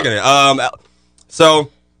know, we're kicking it.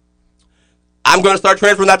 So I'm gonna start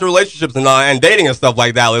transferring that to relationships and dating and stuff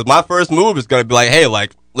like that. Like, my first move is gonna be like, hey,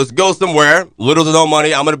 like let's go somewhere, little to no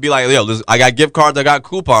money. I'm gonna be like, yo, I got gift cards, I got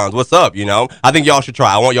coupons. What's up? You know, I think y'all should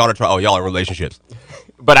try. I want y'all to try. Oh, y'all in relationships.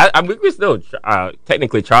 But we could still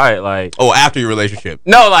technically try it, like. Oh, after your relationship?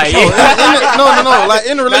 No, like. No. Like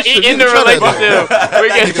in the relationship. In the relationship.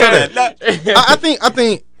 I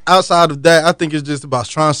think outside of that, I think it's just about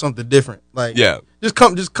trying something different. Like, just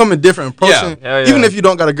come in different approaching. Yeah. Even if you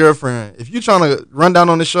don't got a girlfriend, if you trying to run down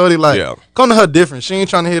on the shorty, like, come to her different. She ain't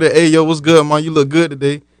trying to hear that, hey, yo, what's good, man? You look good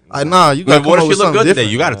today. Like, nah, you gotta come up with something different. Today?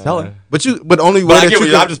 You gotta tell her. But the only way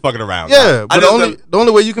I'm just fucking around. Yeah, but the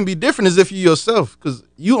only way you can be different is if you yourself, because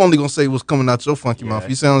you only gonna say what's coming out your funky mouth.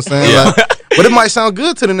 You see what I'm saying? Yeah. Like, but it might sound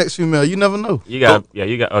good to the next female. You never know. You got.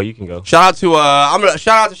 Oh, you can go. Shout out to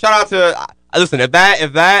shout out to. Listen, if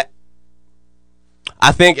that.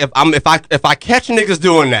 I think if I catch niggas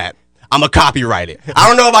doing that, I'm gonna copyright it. I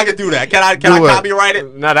don't know if I can do that. Can I copyright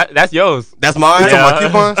it? No, that's yours. That's mine. You talking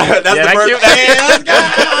about coupons? That's the first. Hey, let's go.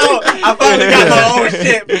 I finally got my own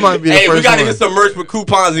shit. Might be the Hey, we first gotta one. get some merch with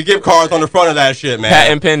coupons and gift cards on the front of that shit, man.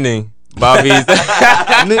 Patent pending. Bobby's.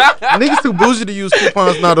 Niggas too bougie to use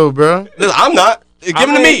coupons now, though, bro. Listen, I'm not. Give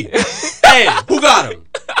them to me. Hey, who got them?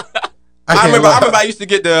 I remember I used to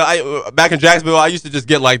get back in Jacksonville. I used to just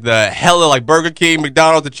get like the hella like Burger King,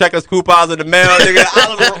 McDonald's, to check us coupons in the mail. Nigga,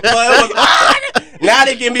 now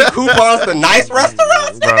they give me coupons to nice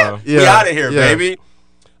restaurants. Nigga. Bro. We out of here, baby.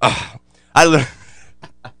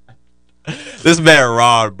 This man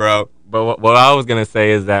Ron, bro. But what I was gonna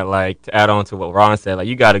say is that, like, to add on to what Ron said, like,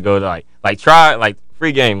 you got to go to like try like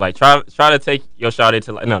free game, like try to take your shawty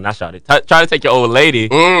to, like, no, not shawty, try to take your old lady.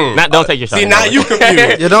 Don't take your shawty. See, now you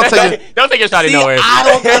confused. Yeah, don't take your shawty nowhere.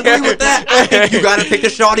 I don't agree with that. I think you gotta take the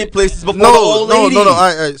shawty places before the old lady. No.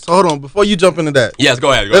 All right, so hold on. Before you jump into that, yes,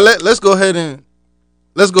 go ahead. Let's go ahead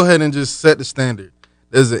and just set the standard.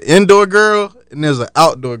 There's an indoor girl and there's an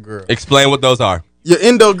outdoor girl. Explain what those are. Your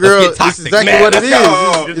indoor girl is exactly what it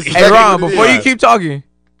is. Hey, Ron, before you keep talking,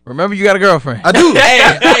 remember you got a girlfriend. I do.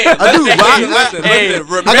 I do. Listen.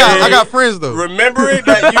 I got friends though. Remembering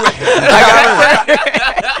that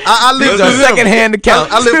I live through second-hand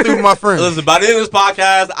account. I live through my friends. Listen, by the end of this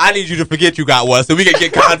podcast, I need you to forget you got one so we can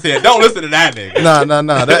get content. Don't listen to that nigga.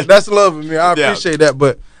 Nah. That's love of me. I appreciate that.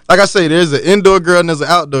 But like I say, there's an indoor girl and there's an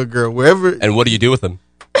outdoor girl. Wherever. And what do you do with them?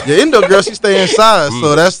 Your indoor girl, she stay inside.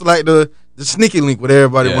 So that's like the sneaky link, what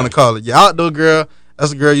everybody want to call it. Your outdoor girl,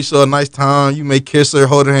 that's a girl you show a nice time. You may kiss her,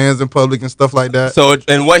 hold her hands in public and stuff like that. So,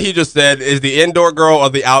 and what he just said is the indoor girl or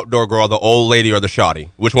the outdoor girl, the old lady or the shawty?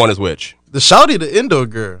 Which one is which? The shawty, the indoor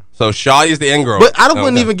girl. So shawty is the in girl. But I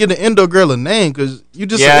wouldn't even give the indoor girl a name because you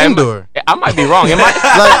just an indoor. I might be wrong. Like,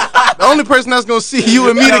 the only person that's gonna see you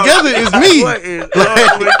and me together is me.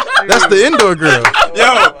 That's the indoor girl.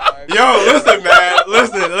 Yo, listen, man.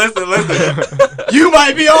 Listen. You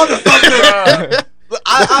might be on to something.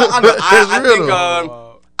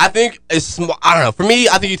 I think it's smart. I don't know. For me,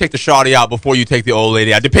 I think you take the shawty out before you take the old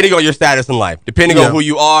lady out, depending on your status in life, depending on who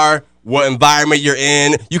you are, what environment you're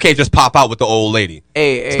in. You can't just pop out with the old lady.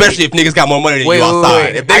 Especially if niggas got more money than you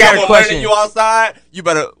outside. If they got more money than you outside, you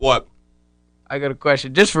better what? I got a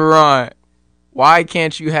question just for Ron. Why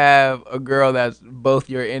can't you have a girl that's both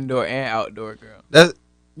your indoor and outdoor girl?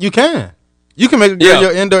 You can make a girl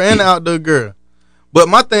your indoor and outdoor girl. But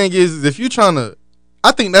my thing is if you trying to,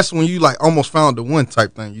 I think that's when you like almost found the one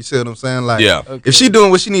type thing. You see what I'm saying? Like, if she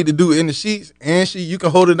doing what she need to do in the sheets and you can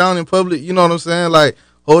hold her down in public, you know what I'm saying? Like,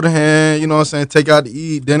 hold her hand, you know what I'm saying? Take out to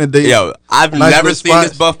eat, dinner date. Yo, I've never seen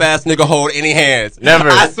this buff ass nigga hold any hands. Never.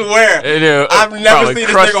 I swear. I've never seen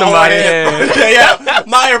this nigga hold my hands. Yeah,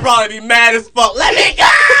 Maya probably be mad as fuck. Let me go!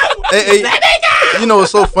 Let me go! You know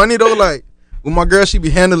what's so funny though? Like, with my girl, she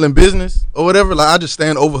be handling business or whatever. Like, I just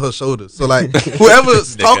stand over her shoulders. So, like,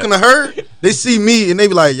 whoever's talking to her, they see me and they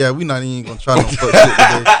be like, yeah, we not even going to try no fuck shit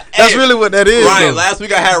today. That's really what that is. Ryan, last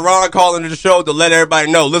week I had Ron call into the show to let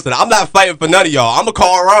everybody know, listen, I'm not fighting for none of y'all. I'm going to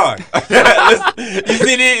call Ron. Listen, you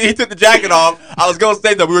see, he took the jacket off. I was going to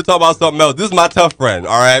say that we were talking about something else. This is my tough friend,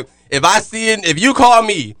 all right? If you call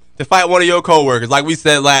me to fight one of your coworkers, like we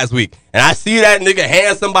said last week, and I see that nigga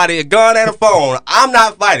hand somebody a gun and a phone, I'm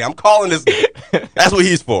not fighting. I'm calling this nigga. That's what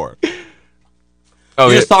he's for.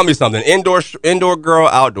 You just told me something. Indoor girl,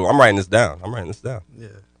 outdoor. I'm writing this down. Yeah.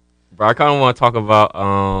 Bro, I kind of want to talk about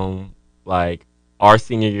like our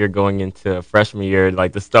senior year going into freshman year,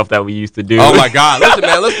 like the stuff that we used to do. Oh my God! Listen,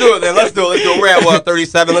 man, let's do it. Then let's do it. We're at what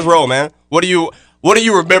 37. Let's roll, man. What do you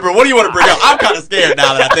remember? What do you want to bring up? I'm kind of scared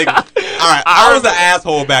now that I think. All right, I was an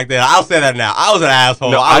asshole back then. I'll say that now. I was an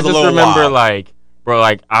asshole. No, I was just a little remember, wild. like, bro,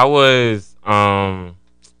 like I was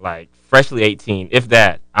like freshly 18, if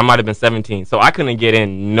that. I might have been 17, so I couldn't get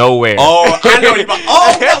in nowhere. Oh, I know.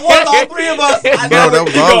 That was all three of us. I know. That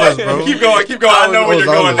was all us, bro. Keep going. I know where you're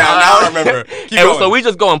going now. Now I remember. Keep going. So we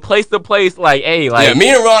just going place to place, like, hey, like. Yeah,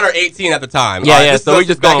 me and Ron are 18 at the time. So we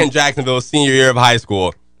just back going in Jacksonville, senior year of high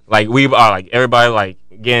school. Like we are, like everybody, like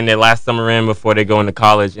getting their last summer in before they go into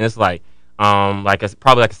college, and it's like probably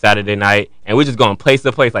like a Saturday night, and we're just going place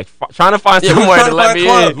to place, like trying to find somewhere to let me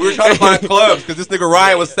in. We were trying to find clubs because this nigga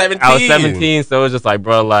Ryan was 17. I was 17, so it was just like,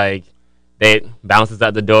 bro, like they bounces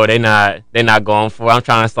out the door. They're not going for it. I'm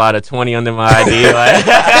trying to slide a 20 under my ID. Like,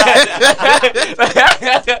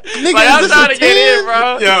 I'm trying to get in,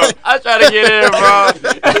 bro. I'm trying to get in, bro.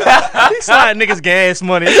 He sliding niggas gas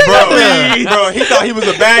money. Bro, he thought he was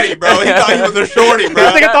a baddie, bro. He thought he was a shorty, bro.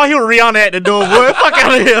 This nigga thought he was Rihanna at the door, boy. Fuck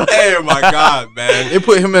out of here. Hey, my God, man. They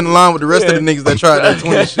put him in line with the rest of the niggas that tried that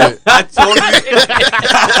 20 shit. I told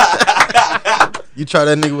you. You try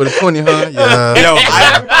that nigga with a 20, huh? Yeah. Yo,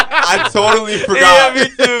 I totally forgot. Yeah, me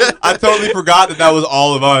too. I totally forgot that was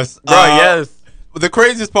all of us. Bro, yes. The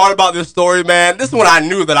craziest part about this story, man, this is when I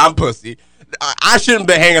knew that I'm pussy. I shouldn't have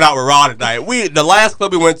been hanging out with Ron tonight. The last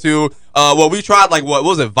club we went to, we tried what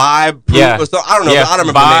was it, Vibe? Yeah. Or something? I don't know. Yeah. I don't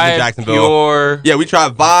remember the name in Jacksonville. Pure. Yeah, we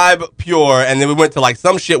tried Vibe, Pure, and then we went to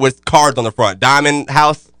some shit with cards on the front. Diamond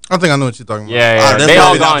House. I think I know what you're talking about. Yeah. They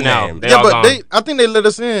all gone now. I think they let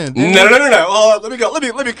us in. No. Hold on, let me go.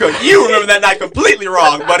 Let me cook. You remember that night completely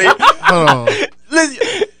wrong, buddy. Hold on.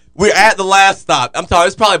 We're at the last stop. I'm talking.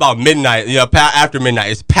 It's probably about midnight. After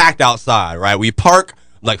midnight, it's packed outside. Right? We park.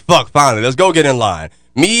 Fuck. Finally, let's go get in line.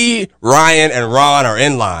 Me, Ryan, and Ron are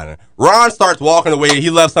in line. Ron starts walking away. He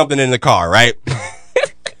left something in the car. Right?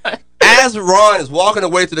 As Ron is walking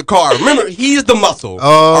away to the car, remember he's the muscle.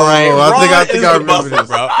 Oh, all right? I think I remember this,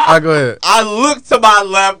 bro. All right, go ahead. I look to my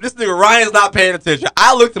left. This nigga Ryan's not paying attention.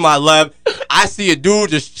 I look to my left. I see a dude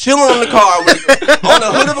just chilling in the car on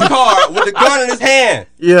the hood of a car with a gun in his hand.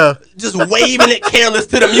 Yeah, just waving it careless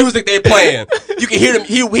to the music they playing. You can hear him.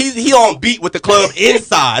 He on beat with the club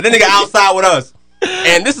inside. That nigga outside with us.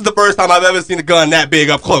 And this is the first time I've ever seen a gun that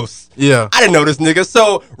big up close. Yeah. I didn't know this nigga.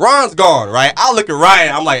 So Ron's gone, right? I look at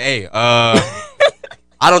Ryan. I'm like, hey, I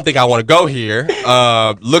don't think I want to go here.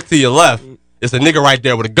 Look to your left. It's a nigga right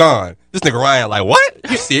there with a gun. This nigga Ryan like, what?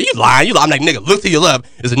 You see it? You lying. I'm like, nigga, look to your left.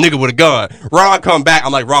 It's a nigga with a gun. Ron come back.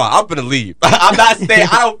 I'm like, Ron, I'm finna leave. I'm not staying.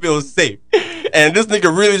 I don't feel safe. And this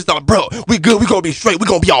nigga really just thought, bro, we good. We gonna be straight. We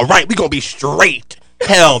gonna be all right. We gonna be straight.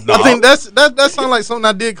 Hell no. I think that sounds like something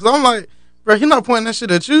I did because I'm like, bro, he not pointing that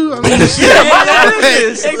shit at you. I mean, that's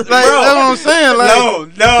what I'm saying. No.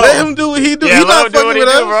 Let him do what he do. Yeah, He not fucking with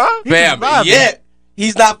us. bro. Bam. Yet.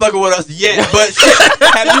 He's not fucking with us yet. But shit,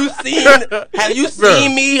 have you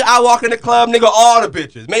seen me? I walk in the club, nigga, all the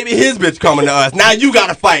bitches. Maybe his bitch coming to us. Now you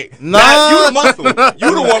gotta fight. Nah. Now you the muscle.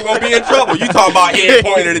 You the one gonna be in trouble. You talking about head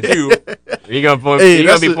pointed at you. He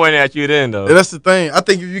gonna be pointing at you then, though. That's the thing. I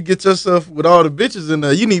think if you get yourself with all the bitches in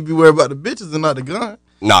there, you need to be worried about the bitches and not the gun.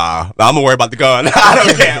 Nah, I'm gonna worry about the gun. I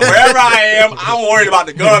don't care. Wherever I am, I'm worried about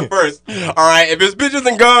the gun first. All right, if it's bitches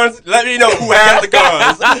and guns, let me know who has the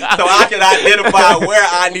guns so I can identify where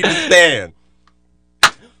I need to stand.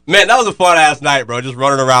 Man, that was a fun ass night, bro. Just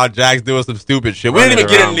running around Jax doing some stupid shit. We didn't even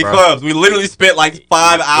get in any clubs. We literally spent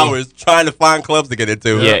 5 hours trying to find clubs to get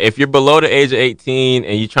into. Yeah, if you're below the age of 18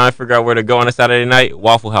 and you're trying to figure out where to go on a Saturday night,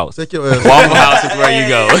 Waffle House. Take your ass. Waffle House is where you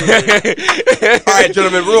go. All right,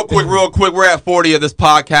 gentlemen, real quick. We're at 40 of this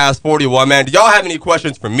podcast, 41, man. Do y'all have any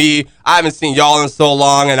questions for me? I haven't seen y'all in so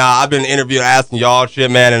long, and I've been interviewing, asking y'all shit,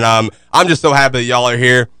 man, and I'm just so happy that y'all are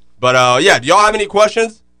here. But, yeah, do y'all have any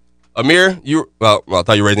questions? Amir, I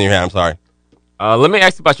thought you were raising your hand. I'm sorry. Let me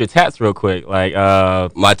ask you about your tats real quick.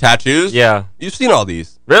 My tattoos? Yeah. You've seen all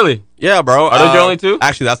these. Really? Yeah, bro. Are those your only two?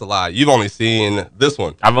 Actually, that's a lie. You've only seen this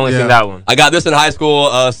one. I've only seen that one. I got this in high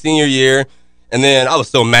school, senior year. And then I was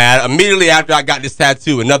so mad. Immediately after I got this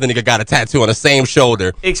tattoo, another nigga got a tattoo on the same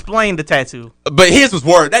shoulder. Explain the tattoo. But his was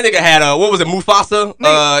worse. That nigga had what was it, Mufasa?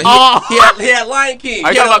 He had Lion King.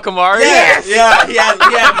 Are you talking about Kamari? Yeah. He had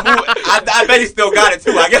I bet he still got it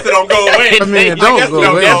too. I guess it don't go away. I mean, it don't go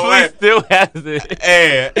away. Still has it.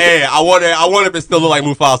 Hey, I wonder if it still look like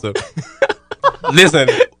Mufasa. Listen,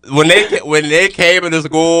 when they came into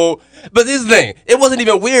school, but this is the thing, it wasn't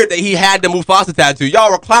even weird that he had the Mufasa tattoo.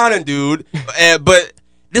 Y'all were clowning, dude, but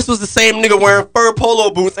this was the same nigga wearing fur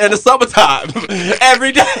polo boots in the summertime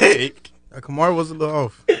every day. Kamari was a little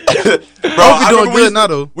off. Bro, I hope you're doing good now,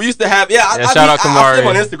 though. We used to have, shout out Kamari. I'm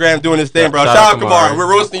on Instagram doing this thing, bro. Shout out Kamari. We're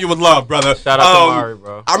roasting you with love, brother. Shout out Kamari,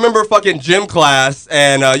 bro. I remember fucking gym class,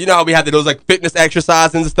 and you know how we had those fitness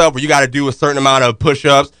exercises and stuff where you got to do a certain amount of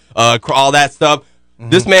push-ups, all that stuff. Mm-hmm.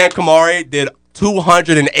 This man, Kamari, did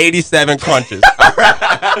 287 crunches.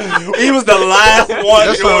 He was the last one.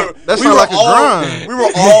 That sounds like a grind. We were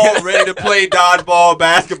all ready to play dodgeball,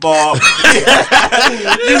 basketball. You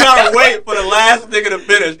gotta wait for the last nigga to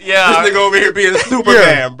finish. Yeah. This nigga over here being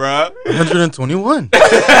Superman, bro. 121.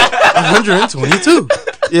 122.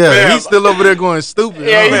 Yeah, Man, he's still over there going stupid.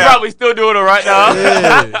 Yeah, he's probably still doing it right now.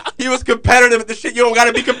 Yeah. He was competitive at the shit you don't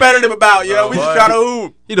gotta be competitive about, yo. We just try to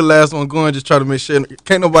hoop. He the last one going, just try to make sure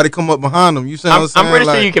can't nobody come up behind him. You see what I'm saying? I'm pretty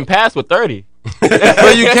sure you can pass with 30.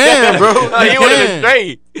 Well, you can, bro. You would have been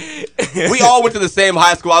straight. We all went to the same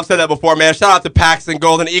high school. I've said that before, man. Shout out to Paxton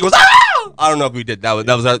Golden Eagles. I don't know if we did. That was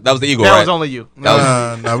the Eagle, That right? was only you.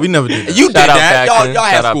 No, we never did that. You did Shout out that. Paxton. Y'all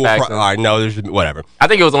had Shout out school pride. Paxton. All right, no, there's whatever. I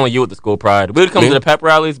think it was only you with the school pride. We would come to the pep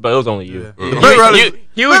rallies, but it was only you. The pep rallies-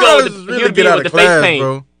 He would pep go rallies with really he would get be out with of the class, face paint.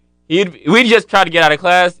 bro. We'd just try to get out of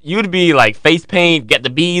class. You'd be like face paint, get the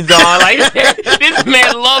beads on. Like this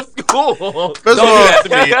man loves school. cool. First of all, Don't do that to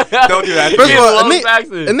me. Don't do that to First me. of all, Long a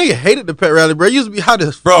taxes. nigga hated the pet rally, bro. It used to be hot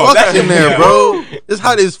as Bro, fuck that- in there, yeah. bro. It's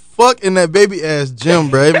hot as fuck in that baby ass gym,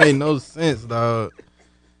 bro. It made no sense, dog.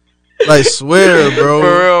 Like, swear, bro. For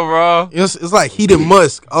real, bro. It's like heated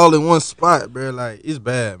musk all in one spot, bro. Like, it's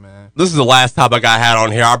bad, man. This is the last topic I had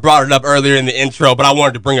on here. I brought it up earlier in the intro, but I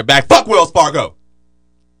wanted to bring it back. Fuck Wells Fargo.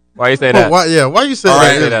 Why you say Oh, that? why you say All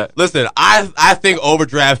that? right, that. listen. I think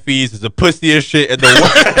overdraft fees is the pussiest shit in the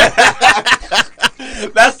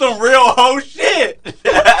world. That's some real hoe shit.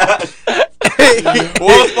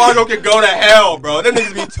 Wells Fargo can go to hell, bro. Them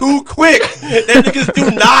niggas be too quick. Them niggas do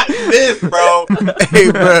not miss, bro.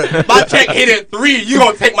 Hey, bro. My check hit at 3. You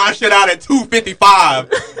gonna take my shit out at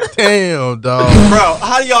 2.55, Damn, dog. bro?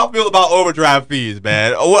 How do y'all feel about overdraft fees,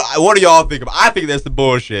 man? What do y'all think about? I think that's the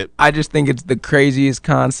bullshit. I just think it's the craziest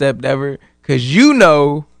concept ever. Cause you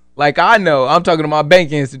know, like I know, I'm talking to my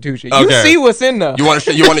banking institution. You Okay. see what's in there. You want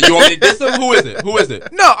me to diss him? Who is it? Who is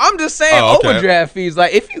it? No, I'm just saying Oh, okay. overdraft fees.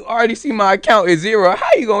 Like, if you already see my account is zero, how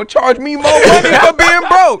you gonna charge me more money for being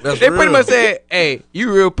broke? That's They pretty real. much said, "Hey,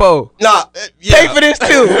 you real po. Nah, yeah. Pay for this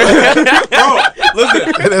too." Bro,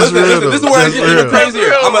 listen, real, this is though. where That's it gets even real. crazier.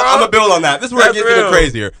 That's real, I'm bro. a build on that. This is where it That's gets even real.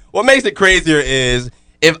 crazier. What makes it crazier is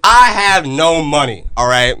if I have no money, all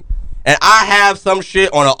right, and I have some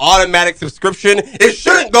shit on an automatic subscription, it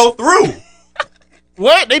shouldn't go through.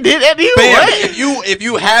 What? They did that to you? Bam, What? if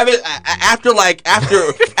you have it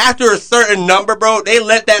after a certain number, bro, they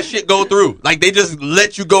let that shit go through. Like they just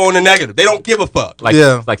let you go in the negative. They don't give a fuck. Like,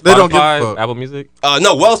 Yeah, like they don't give a Spotify, fuck. Apple Music.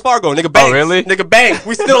 No, Wells Fargo, nigga, banks. really? Nigga, banks.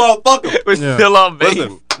 We still don't fuck 'em. We're Yeah. still on base.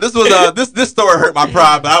 Listen, this was this story hurt my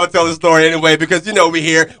pride, but I would tell this story anyway because you know we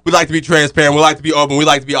here. We like to be transparent. We like to be open. We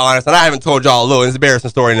like to be honest. And I haven't told y'all a little embarrassing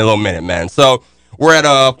story in a little minute, man. So we're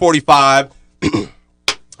at 45.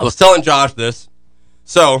 I was telling Josh this.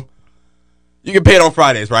 So you get paid on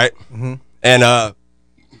Fridays, right? Mm-hmm. And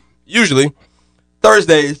usually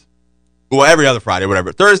Thursdays, well, every other Friday,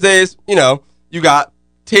 whatever. Thursdays, you know, you got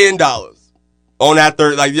 $10 on that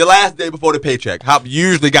third, like your last day before the paycheck. Hop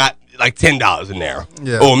usually got like $10 in there.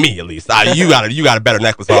 Yeah. Or me at least. You got a better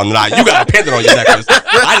necklace on than I. You got a pendant on your necklace.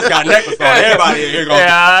 I just got a necklace on. Everybody here goes.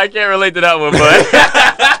 Yeah, I can't relate to that one, but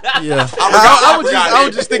Yeah, I I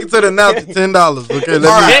was just sticking to the now to $10. Okay,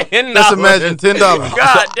 $10. let's imagine $10.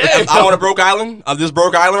 God damn. I'm on a broke island. I'm this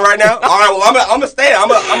broke island right now. All right, well, I'm gonna stay. I'm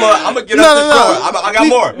gonna get up this story. I got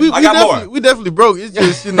more. I got more. We definitely broke. It's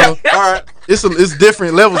just, you know, All right. it's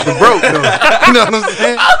different levels of broke, though. You know what I'm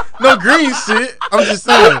saying? No green shit. I'm just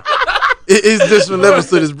saying. It's different levels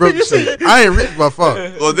to this broke shit. I ain't rich by far.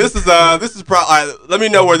 Well, this is probably. All right, let me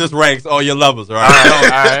know where this ranks on your levels. All right. All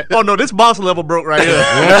right. Oh no, this boss level broke right here.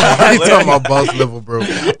 You talking about boss level broke?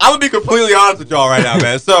 I'm gonna be completely honest with y'all right now,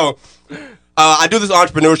 man. So, I do this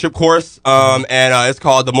entrepreneurship course, and it's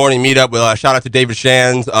called the Morning Meetup. With shout out to David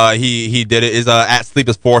Shands. He did it. Is at Sleep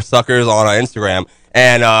is 4 Suckers on Instagram,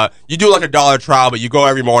 and you do like a $1 trial, but you go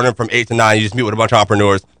every morning from 8 to 9. You just meet with a bunch of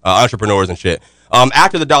entrepreneurs and shit.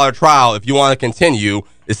 After the $1 trial, if you want to continue,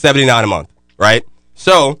 it's $79 a month, right?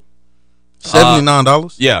 So.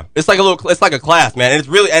 $79? Yeah, it's like a class, man. And it's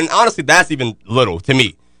really, and honestly, that's even little to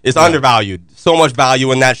me. It's undervalued. So much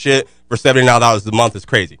value in that shit for $79 a month is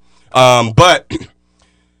crazy. But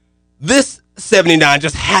this 79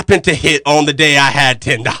 just happened to hit on the day I had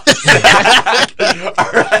 $10.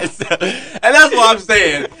 All right, and that's what I'm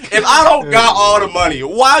saying. If I don't got all the money,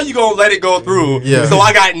 why are you gonna let it go through? Yeah. So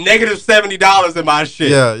I got negative $70 in my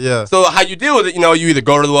shit. Yeah. So how you deal with it, you know, you either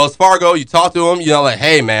go to the Wells Fargo, you talk to them, you know, like,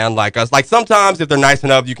 hey, man, like sometimes if they're nice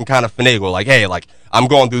enough, you can kind of finagle, like, hey, like, I'm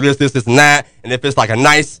going through this, and that. And if it's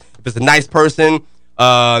a nice person,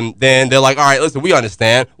 then they're like, all right, listen, we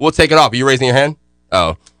understand. We'll take it off. Are you raising your hand?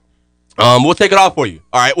 Oh. We'll take it off for you.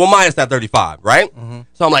 All right, well, minus that 35, right? Mm-hmm.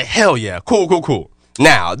 So I'm like, hell yeah, cool.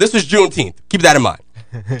 Now, this was Juneteenth. Keep that in mind.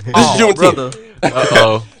 This is Juneteenth.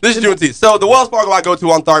 Uh-oh. This is Juneteenth. So the Wells Fargo I go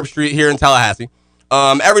to on Tharp Street here in Tallahassee.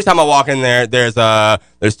 Every time I walk in there, there's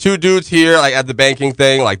 2 dudes here, like at the banking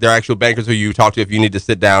thing, like they're actual bankers who you talk to if you need to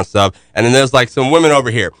sit down stuff. And then there's like some women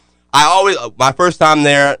over here. My first time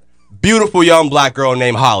there, beautiful young black girl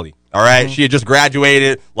named Holly. All right, She had just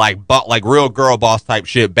graduated, like real girl boss type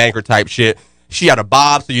shit, banker type shit. She had a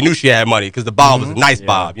bob, so you knew she had money because the bob was a nice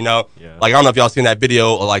bob, you know. Yeah. Like I don't know if y'all seen that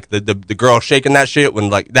video, of, like the girl shaking that shit when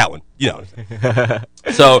like that one, you know.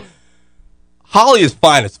 So Holly is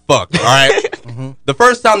fine as fuck. All right. The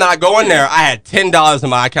first time that I go in there, I had $10 in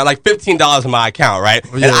my account, like $15 in my account, right?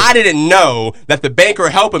 Yeah. And I didn't know that the banker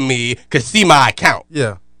helping me could see my account.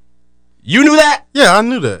 Yeah. You knew that? Yeah, I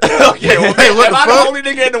knew that. Okay, well, Hey, what am the I the fuck? only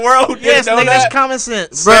nigga in the world who Yes, didn't know nigga, that? that's common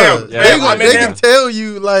sense. Bro, Yeah, they can tell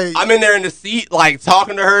you, like... I'm in there in the seat, like,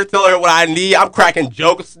 talking to her, telling her what I need. I'm cracking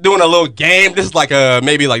jokes, doing a little game. This is like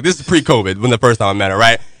this is pre-COVID when the first time I met her,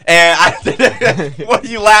 right? And what are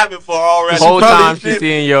you laughing for already? The whole time she's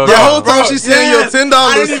seeing your... The whole time she's seeing your $10.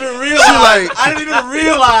 I didn't even realize.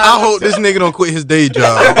 I hope this nigga don't quit his day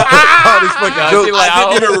job. All these fucking jokes.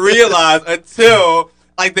 I didn't even realize until...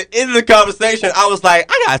 Like the end of the conversation, I was like,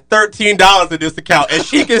 I got $13 in this account, and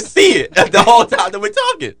she can see it the whole time that we're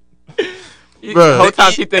talking. The whole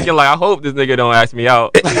time she thinking like, I hope this nigga don't ask me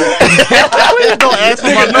out. Please don't ask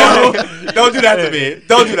me out. No, don't do that to me.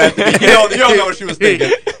 Don't do that to me. You don't know what she was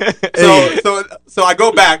thinking. So I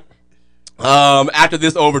go back after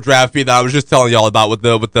this overdraft fee that I was just telling y'all about with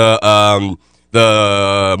the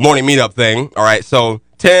morning meetup thing. All right, so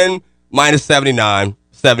 10 minus 79.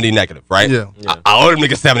 70 negative, right? Yeah. I owe them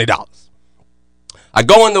niggas $70. I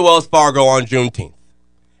go into Wells Fargo on Juneteenth,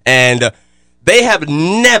 and they have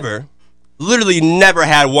literally never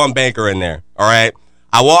had one banker in there, all right?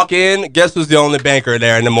 I walk in, guess who's the only banker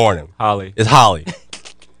there in the morning? Holly. It's Holly.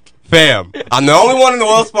 Fam, I'm the only one in the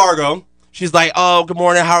Wells Fargo. She's like, oh, good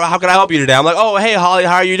morning. How can I help you today? I'm like, oh, hey, Holly,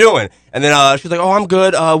 how are you doing? And then she's like, oh, I'm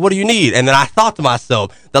good. What do you need? And then I thought to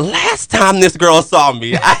myself, the last time this girl saw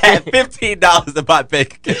me, I had $15 in my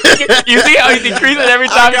bank account. You see how he's decreasing every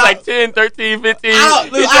time? It's like 10, 13, 15. I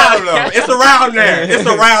don't know. It's around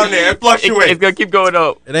there. It fluctuates. It's going to keep going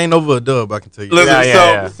up. It ain't over a dub, I can tell you.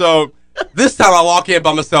 Listen, so this time I walk in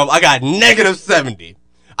by myself, I got negative 70.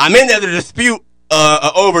 I'm in there to dispute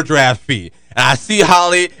an overdraft fee. And I see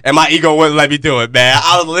Holly, and my ego wouldn't let me do it, man.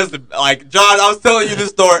 I was listening, like, John, I was telling you this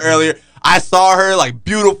story earlier. I saw her, like,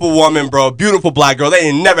 beautiful woman, bro, beautiful black girl. They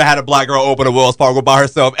ain't never had a black girl open a Wells Fargo by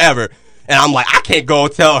herself ever. And I'm like, I can't go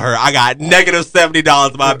tell her I got negative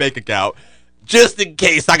 $70 in my bank account just in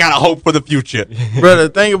case I got to hope for the future. Brother,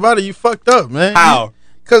 think about it, you fucked up, man. How?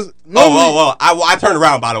 Because I turned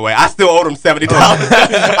around, by the way. I still owed him $70.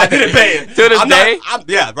 I didn't pay it. To this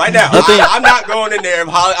day? Right now. I'm not going in there.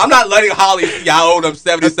 I'm not letting Holly see I owed him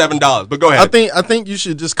 $77. But go ahead. I think you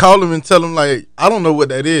should just call him and tell him, like, I don't know what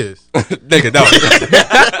that is. Nigga, no.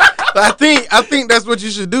 I think that's what you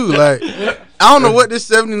should do. Like, I don't know what this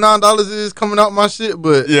 $79 is coming out my shit,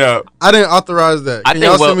 but yeah, I didn't authorize that. Can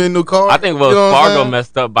y'all send me a new card? I think Wells Fargo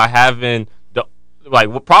messed up by having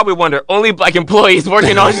probably one of their only black employees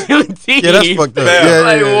working on Juneteenth. Yeah, that's fucked up.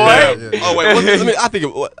 Yeah. Oh wait, I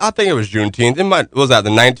think it was Juneteenth. Was that the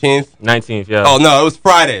 19th? 19th, yeah. Oh no, it was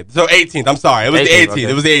Friday. So 18th. I'm sorry, it was the 18th. Okay.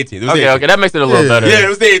 It was the 18th. Okay, that makes it a little better. Yeah, it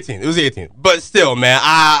was the 18th. But still, man,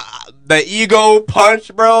 the ego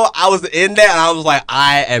punch, bro. I was in there and I was like,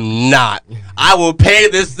 I am not. I will pay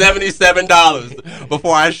this $77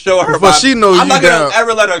 before I show her. Before she knows I'm not gonna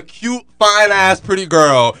ever let a cute, fine ass, pretty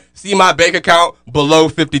girl see my bank account below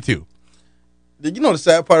 52. You know the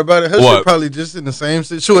sad part about it? Her shit probably just in the same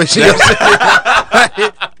situation. You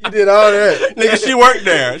did all that. Nigga, she worked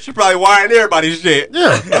there. She probably wiring everybody's shit.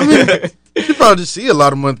 Yeah, I mean, she probably just see a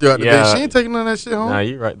lot of money throughout the day. She ain't taking none of that shit home. Nah,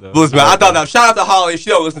 you right though. Listen, man, I thought that. Shout out to Holly.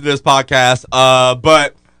 She don't listen to this podcast.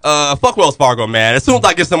 But fuck Wells Fargo, man. As soon as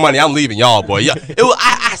I get some money, I'm leaving y'all, boy. Yeah,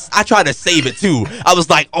 I tried to save it too. I was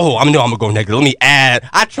like, oh, I'm gonna go negative. Let me add.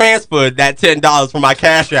 I transferred that $10 from my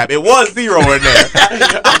Cash App. It was zero in there.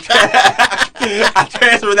 I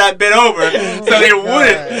transferred that bit over so they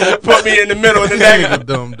wouldn't put me in the middle of the negative.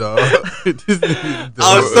 Dumb dog.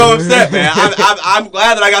 I was so upset, man. I'm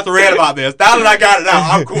glad that I got to rant about this. Now that I got it out,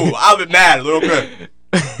 I'm cool. I've been mad a little bit.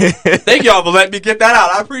 Thank y'all for letting me get that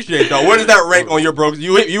out. I appreciate it, though. Where does that rank on your broke?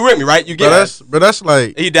 You with me, right? You get it. But that's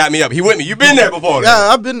like he dapped me up. He with me. You been there before?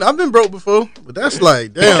 Yeah, I've been broke before. But that's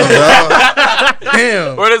like damn, dog.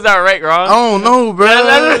 Damn. Where does that rank, Ron? I don't know, bro.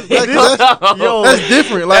 That's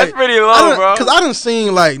different. Like that's pretty low, bro. Because I done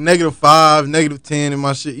seen like -5, -10 in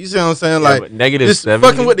my shit. You see what I'm saying? Like negative 70.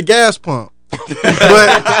 Fucking with the gas pump. But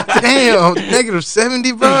damn,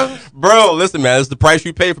 -70, bro. Bro, listen, man. It's the price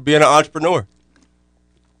you pay for being an entrepreneur.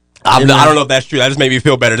 I don't know if that's true. That just made me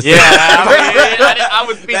feel better to say. Yeah, I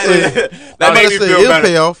was speechless. That made me feel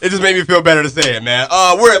better. It just made me feel better to say it, man.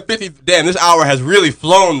 We're at 50. Damn, this hour has really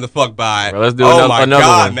flown the fuck by. Bro, let's do another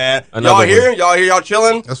God, one. Man. Y'all here? Y'all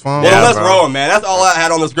chilling? That's fine. Well, let's roll, man. That's all I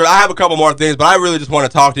had on the script. I have a couple more things, but I really just want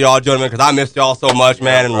to talk to y'all, gentlemen, because I missed y'all so much,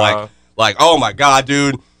 man. And like, oh my God,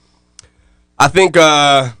 dude. I think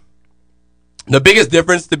The biggest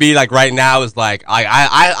difference to me, like right now, is like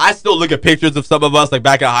I still look at pictures of some of us like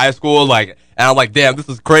back in high school, like, and I'm like, damn, this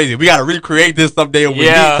is crazy. We gotta recreate this someday when we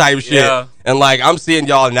meet type shit. Yeah. And like I'm seeing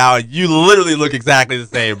y'all now, and you literally look exactly the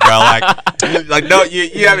same, bro. Like no,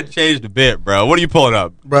 you haven't changed a bit, bro. What are you pulling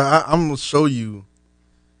up, bro? I'm gonna show you.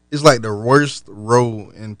 It's like the worst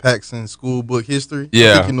row in Paxson school book history.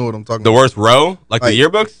 Yeah, I think you know what I'm talking about. The worst row, like the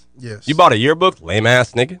yearbooks. Yes. You bought a yearbook, lame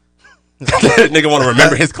ass nigga. Nigga want to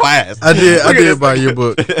remember his class. I did buy your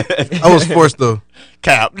book. I was forced though.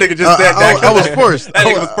 Cap. Nigga just said that. I was forced. That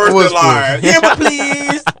nigga was first in line. Yearbook,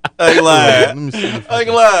 please. I ain't lying. Let me see. I ain't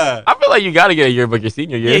lying. I feel like you got to get a yearbook your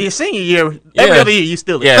senior year. Yeah, your senior year. Every other year you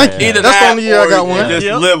still. Yeah. Thank you. Either that's the only year I got one.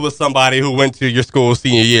 Just live with somebody who went to your school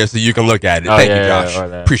senior year so you can look at it. Thank you, Josh.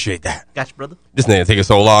 Appreciate that. Gotcha, brother. This nigga taking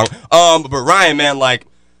so long. But Ryan, man, like.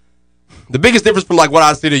 The biggest difference from like what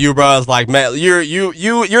I see to you, bro, is like, man, you're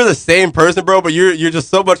the same person, bro, but you're just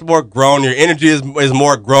so much more grown. Your energy is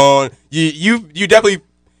more grown. You definitely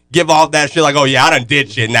give off that shit like, oh yeah, I done did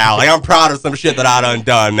shit now. Like I'm proud of some shit that I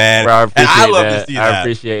done, man. Bro, I love to see that. I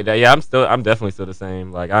appreciate that. Yeah, I'm definitely still the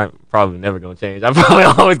same. Like I'm probably never gonna change. I'm probably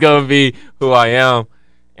always gonna be who I am,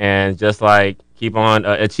 and just like keep on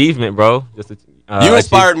achievement, bro. You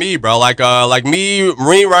inspired me, bro. Like me,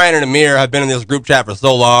 Marine, Ryan, and Amir have been in this group chat for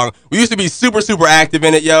so long. We used to be super, super active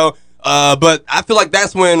in it, yo. But I feel like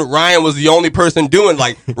that's when Ryan was the only person doing,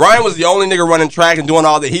 like, Ryan was the only nigga running track and doing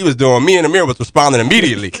all that he was doing. Me and Amir was responding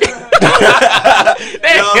immediately. You know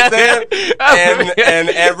what I'm saying? And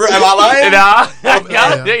am I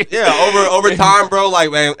lying? Yeah, over time, bro,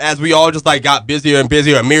 like, man, as we all just, like, got busier and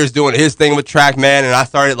busier, Amir's doing his thing with track, man, and I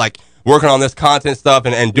started, like, working on this content stuff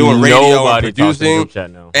and doing radio and producing.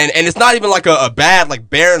 And it's not even like a bad, like,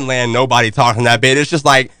 barren land, nobody talking that bit. It's just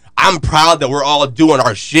like, I'm proud that we're all doing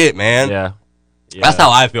our shit, man. Yeah. That's how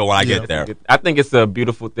I feel when I get there. I think it's a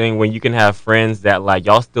beautiful thing when you can have friends that, like,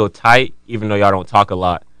 y'all still tight, even though y'all don't talk a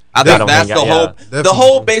lot. I think that's the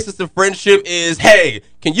whole basis of friendship is, hey,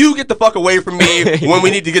 can you get the fuck away from me when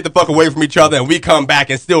we need to get the fuck away from each other and we come back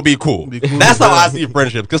and still be cool. That's how I see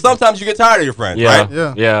friendship. Because sometimes you get tired of your friends, right?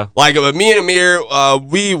 Yeah. Like me and Amir,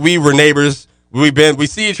 we were neighbors. We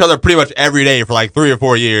see each other pretty much every day for like 3 or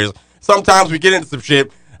 4 years. Sometimes we get into some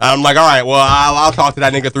shit. I'm like, all right, well, I'll talk to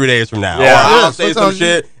that nigga 3 days from now. Yeah. Or I'll say some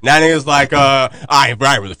shit. And that nigga's like, I ain't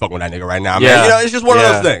really fucking with that nigga right now, man. Yeah. You know, it's just one of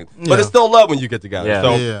those things. But it's still love when you get together. Yeah,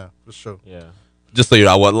 so, yeah, for sure. Yeah. Just so you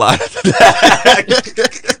know, I wasn't lying.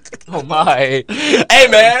 Oh my! Hey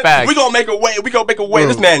man, we gonna make a way. Bro.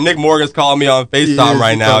 This man Nick Morgan's calling me on FaceTime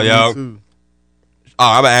right now, yo. I'm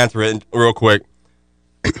gonna answer it real quick.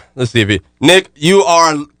 Let's see if Nick, you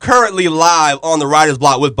are currently live on the Writer's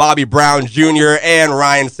Block with Bobby Brown Jr. and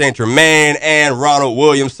Ryan St. Germain and Ronald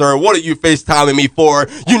Williams, sir. What are you FaceTiming me for?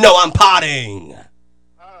 You know I'm potting.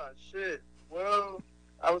 Ah, shit. Well,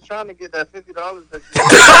 I was trying to get that $50 that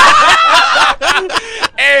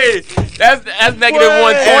Hey, that's negative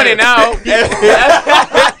 120 now.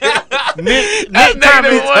 Nick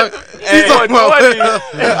negative 120.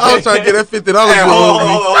 I was trying to get that $50. Hey, hold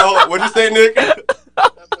on. What'd you say, Nick?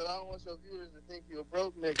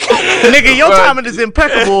 Nigga, your timing is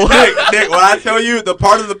impeccable. Nick, when I tell you the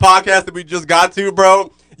part of the podcast that we just got to,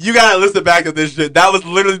 bro, you gotta listen back to this shit. That was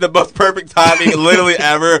literally the most perfect timing, literally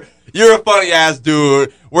ever. You're a funny ass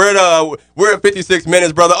dude. We're at 56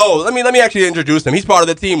 minutes, brother. Oh, let me actually introduce him. He's part of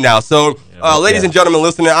the team now. So, ladies and gentlemen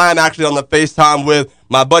listening, I am actually on the FaceTime with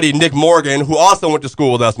my buddy Nick Morgan, who also went to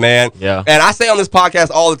school with us, man. Yeah. And I say on this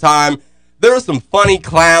podcast all the time, there are some funny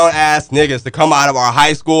clown-ass niggas to come out of our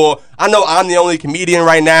high school. I know I'm the only comedian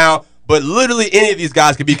right now, but literally any of these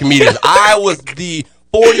guys could be comedians. I was the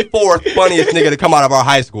 44th funniest nigga to come out of our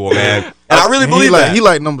high school, man. And I really believe that. He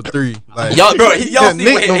like number 3. Like, y'all see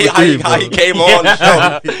how he came on the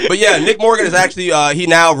show. But yeah, Nick Morgan is actually, he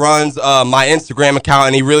now runs my Instagram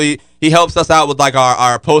account, and he helps us out with like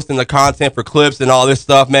our posting the content for clips and all this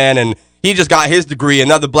stuff, man. And he just got his degree,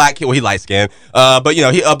 another black king. Well, he light-skinned, but you know,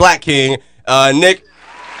 he a black king.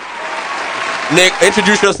 Nick,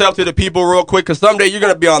 introduce yourself to the people real quick, because someday you're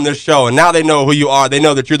going to be on this show, and now they know who you are. They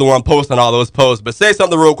know that you're the one posting all those posts. But say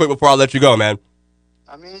something real quick before I let you go, man.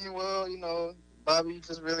 I mean, well, you know, Bobby, you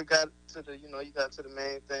just really got to the, you got to the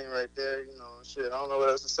main thing right there. You know, shit, I don't know what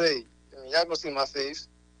else to say. I mean, y'all gonna see my face,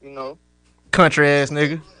 you know. Country ass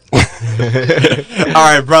nigga.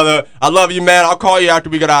 All right, brother. I love you, man. I'll call you after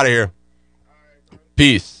we get out of here.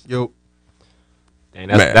 Peace. Yo. Dang,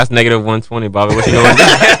 that's negative 120, Bobby. What you gonna do?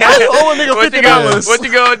 What you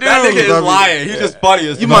gonna do? That nigga is lying. He's just funny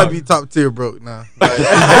as fuck. You might be top tier broke now. Like,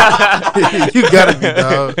 you gotta be,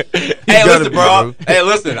 dog. Hey, listen, bro. Hey,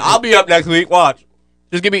 listen. I'll be up next week. Watch.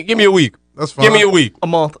 Just give me a week. That's fine. Give me a week. A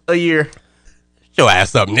month. A year. Shut your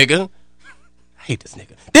ass up, nigga. I hate this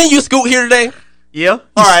nigga. Didn't you scoot here today? Yeah.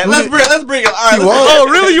 All right, let's bring it. All right. Oh,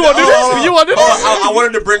 really? You want to do this? You want to do this? I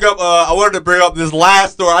wanted to bring up this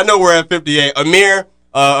last story. I know we're at 58. Amir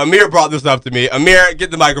brought this up to me. Amir,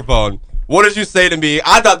 get the microphone. What did you say to me?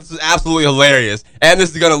 I thought this was absolutely hilarious, and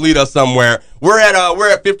this is gonna lead us somewhere. We're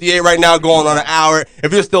at 58 right now, going on an hour.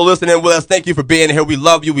 If you're still listening with us, thank you for being here. We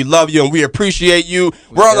love you, and we appreciate you.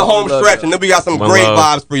 We're on the home stretch, and then we got some great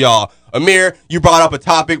vibes for y'all. Amir, you brought up a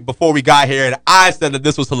topic before we got here, and I said that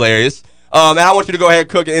this was hilarious. And I want you to go ahead,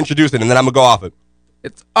 Cook, and introduce it, and then I'm gonna go off it.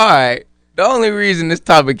 It's all right. The only reason this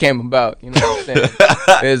topic came about, you know what I'm saying,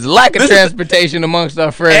 is lack of transportation amongst our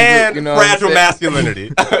friends. And you know fragile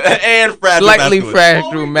masculinity. And fragile Slightly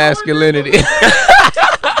fragile masculinity.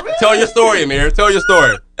 Tell your story, Amir. Tell your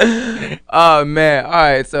story. Oh, man. All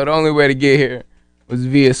right, so the only way to get here was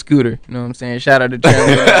via scooter. You know what I'm saying? Shout out to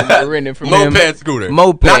Chandler. Renting from him. Moped scooter.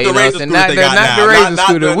 Moped. Not the razor scooter they got Not now. the razor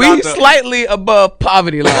scooter. We slightly above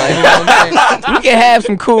poverty line. You know what I'm saying? We can have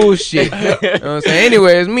some cool shit. You know what I'm saying?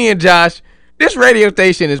 Anyways, me and Josh, this radio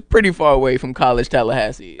station is pretty far away from College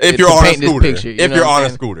Tallahassee. If you're on a scooter. If you're on a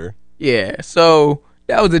scooter. Yeah, so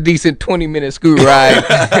that was a decent 20-minute scoot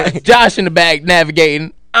ride. Josh in the back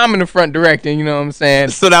navigating. I'm in the front directing, you know what I'm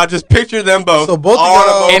saying? So now just picture them both. So both of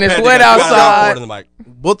y'all, and it's wet outside.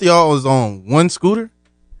 Both of y'all was on one scooter?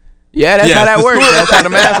 Yeah, that's how that works. That's how the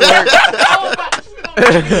math works.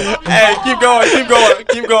 Hey, keep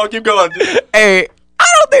going. Hey, I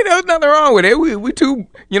don't think there was nothing wrong with it. We two,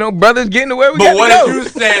 brothers getting to where we got to go. But what did you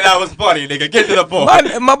say that was funny, nigga? Get to the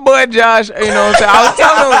point. My boy Josh, you know what I'm saying? I was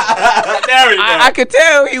telling him. There we go. I could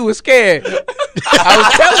tell he was scared. I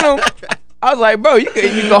was telling him. I was like, bro, you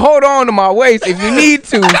can hold on to my waist if you need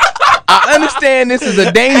to. I understand this is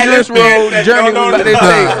a dangerous road journey we about to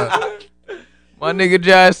take. My nigga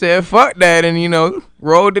Josh said, fuck that, and,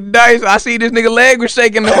 rolled the dice. I see this nigga leg was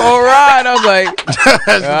shaking the whole ride. I was like,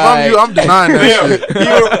 from you, I'm denying that shit.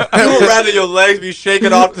 You would rather your legs be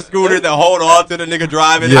shaking off the scooter than hold on to the nigga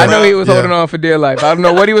driving. Yeah. I know he was holding on for dear life. I don't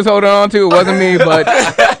know what he was holding on to. It wasn't me, but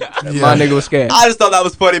my nigga was scared. I just thought that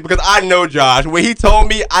was funny because I know Josh. When he told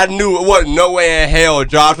me, I knew it wasn't no way in hell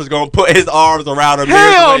Josh was going to put his arms around him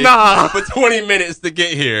for 20 minutes to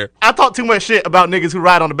get here. I talk too much shit about niggas who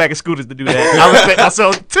ride on the back of scooters to do that. I respect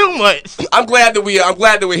myself too much. I'm glad that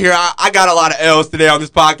we're here. I got a lot of L's today on this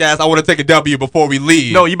podcast. I want to take a W before we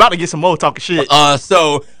leave. No, you about to get some more talking shit.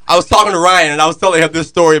 So I was talking to Ryan and I was telling him this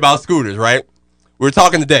story about scooters, right? We were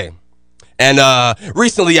talking today. And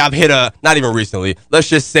recently I've hit not even recently, let's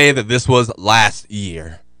just say that this was last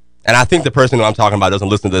year. And I think the person who I'm talking about doesn't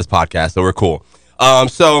listen to this podcast, so we're cool.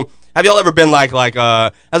 So have y'all ever been has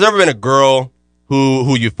there ever been a girl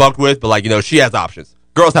who you fucked with, but she has options?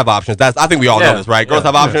 Girls have options. I think we all know this, right? Girls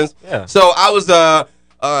have options. Yeah. So I was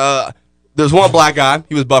there's one black guy.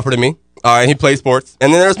 He was buffer than me. And he plays sports.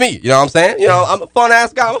 And then there's me. You know what I'm saying? I'm a fun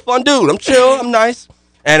ass guy. I'm a fun dude. I'm chill. I'm nice.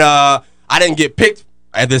 And I didn't get picked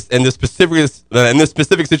in this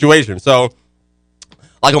specific situation. So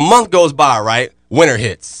like a month goes by, right? Winter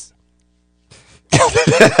hits.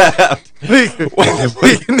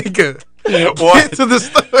 Nigga. Get to the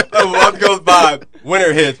story. A month goes by.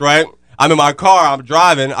 Winter hits, right? I'm in my car. I'm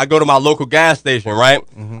driving. I go to my local gas station, right?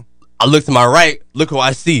 Mm-hmm. I look to my right. Look who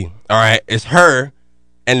I see. All right. It's her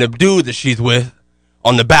and the dude that she's with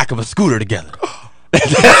on the back of a scooter together.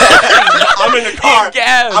 I'm in the car.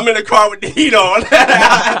 I'm in the car with the heat on.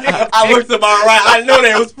 I look to my right. I know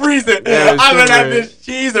they was freezing. I'm in that bitch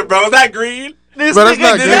cheesing, bro. Is that green? But that's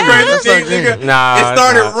not green. Nah, it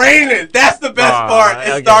started raining. That's the best part.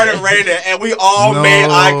 It started raining, and we all made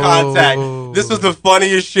eye contact. This was the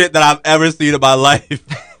funniest shit that I've ever seen in my life.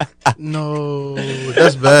 No,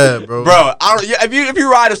 that's bad, bro. Bro, if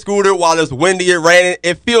you ride a scooter while it's windy and raining,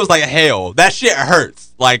 it feels like hell. That shit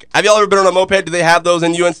hurts. Like, have y'all ever been on a moped? Do they have those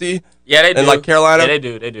in UNC? Yeah, they do. In Carolina? Yeah,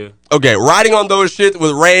 they do. Okay, riding on those shits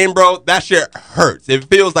with rain, bro, that shit hurts. It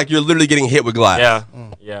feels like you're literally getting hit with glass.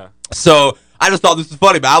 Yeah. So I just thought this was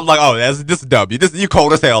funny, but I was like, oh, this is W. You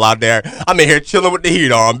cold as hell out there. I'm in here chilling with the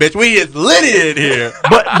heat on, bitch. We is lit in here.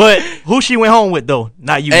 But who she went home with, though?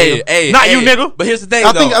 Not you, nigga. Not you, nigga. But here's the thing,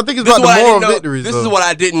 I think it's about the moral victories, This is what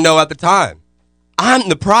I didn't know at the time. I'm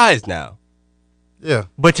the prize now. Yeah.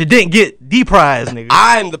 But you didn't get the prize, nigga.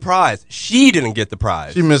 I'm the prize. She didn't get the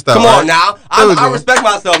prize. She missed out. Come on now. I respect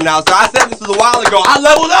myself now. So I said this was a while ago. I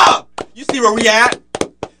leveled up. You see where we at?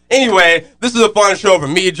 Anyway, this is a fun show for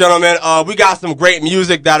me, gentlemen. We got some great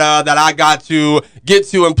music that I got to get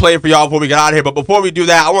to and play for y'all before we get out of here. But before we do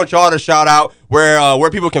that, I want y'all to shout out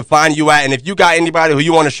where people can find you at. And if you got anybody who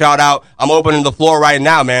you want to shout out, I'm opening the floor right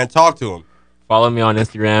now, man. Talk to them. Follow me on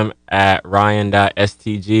Instagram at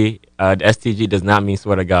Ryan.stg. The STG does not mean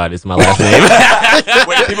swear to God. It's my last name.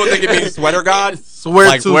 Wait, people think it means sweater God?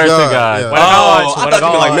 Swear to swear God. to God. Yeah. Oh, I thought you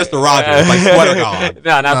meant like Mr. Rogers, like sweater God.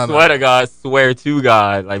 No, not swear to God. Swear to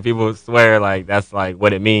God. Like people swear like that's like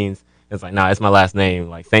what it means. It's like, nah, it's my last name.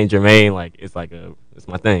 Like Saint Germain, like it's my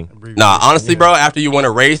thing. Nah, honestly, bro, after you win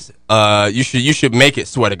a race, you should make it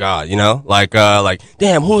swear to God, you know? Like,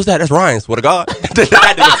 damn, who is that? That's Ryan, swear to God.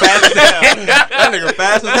 That nigga fast as hell. That nigga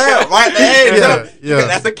fast as hell. Right there. Yeah.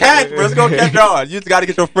 That's a catch, bro. It's gonna catch on. You just gotta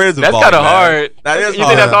get your friends involved. That's kind of hard. That is you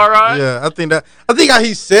hard. think that's hard, Ryan? Yeah, I think how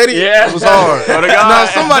he said it was hard. Swear to God. Now,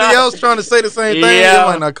 somebody else trying to say the same thing, it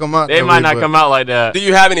might not come out. They might not come out like that. Do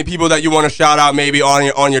you have any people that you want to shout out maybe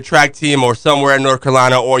on your track team or somewhere in North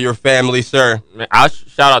Carolina or your family, sir? I'll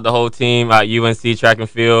shout out the whole team at UNC Track and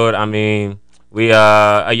Field. I mean, we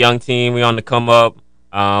a young team. We on the come up.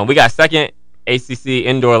 We got second ACC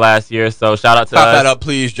indoor last year, so shout out to us. Clap that up,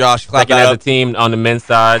 please, Josh. Clap second that as up. a team on the men's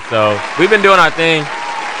side. So we've been doing our thing,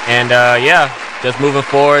 and just moving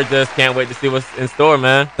forward. Just can't wait to see what's in store,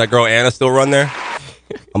 man. That girl Anna still run there?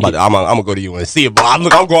 I'm gonna go to you and see it, boy. I'm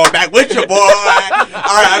going back with you, boy.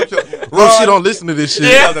 All right, she don't listen to this shit.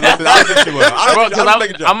 Yeah.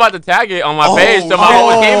 I'm about to tag it on my page, so my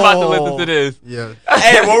whole team about to listen to this. Yeah.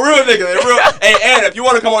 Hey, well, real nigga, Hey, Anna, if you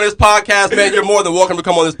want to come on this podcast, man, you're more than welcome to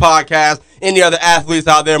come on this podcast. Any other athletes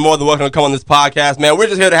out there, more than welcome to come on this podcast, man. We're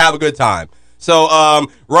just here to have a good time. So,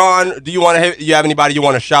 Ron, do you have anybody you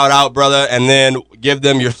want to shout out, brother, and then give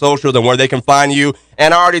them your socials and where they can find you?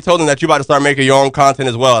 And I already told them that you're about to start making your own content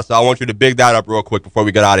as well, so I want you to big that up real quick before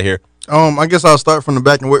we get out of here. I guess I'll start from the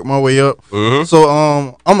back and work my way up. Mm-hmm. So,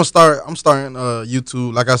 I'm starting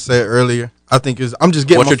YouTube, like I said earlier. I'm just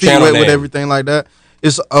getting my feet wet with everything like that.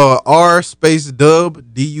 It's R_dub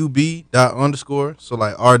DUB._. So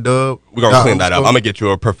like RDub. We're gonna clean that up. I'm gonna get you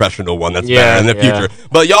a professional one that's better in the future.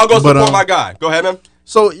 But y'all go support my guy. Go ahead, man.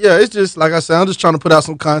 So yeah, it's just like I said, I'm just trying to put out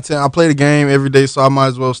some content. I play the game every day, so I might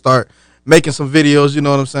as well start making some videos. You know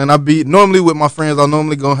what I'm saying? Normally with my friends, I'm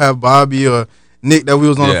normally gonna have Bobby or Nick that we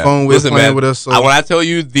was on the phone with playing with us. So when I tell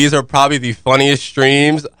you these are probably the funniest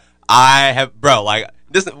streams I have, bro. Like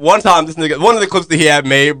this one time, this nigga, one of the clips that he had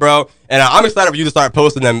made, bro, and I'm excited for you to start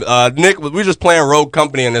posting them. Nick, we were just playing Rogue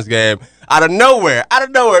Company in this game. Out of nowhere,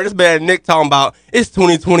 this man Nick talking about it's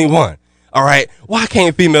 2021. All right, why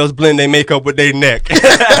can't females blend their makeup with their neck? And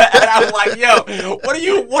I was like, yo, what are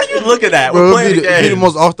you looking at? Bro, We're playing the game. Be the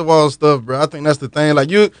most off the wall stuff, bro. I think that's the thing. Like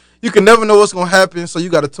you can never know what's gonna happen, so you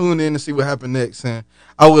got to tune in and see what happens next. And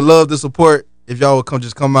I would love the support if y'all would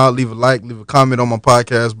come out, leave a like, leave a comment on my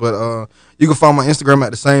podcast. But you can find my Instagram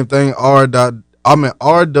at the same thing, rdub._. Same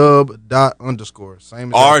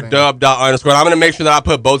rdub._. I'm going to make sure that I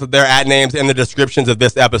put both of their @ names in the descriptions of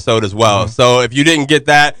this episode as well. Mm-hmm. So if you didn't get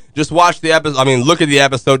that, just watch the episode. Look at the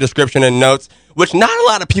episode description and notes, which not a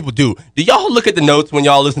lot of people do. Do y'all look at the notes when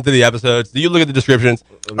y'all listen to the episodes? Do you look at the descriptions?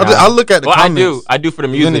 Nah. I look at the comments. I do for the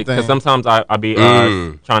music, because sometimes I be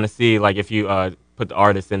trying to see like if you put the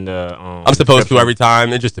artist in the I'm supposed to every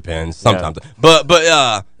time. It just depends sometimes. Yeah.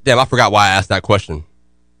 But damn, I forgot why I asked that question.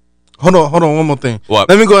 Hold on, one more thing. What?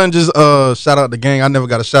 Let me go ahead and just shout out the gang. I never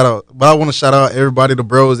got a shout out, but I want to shout out everybody, the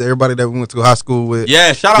bros, everybody that we went to high school with.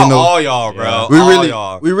 Yeah, shout out all y'all, bro.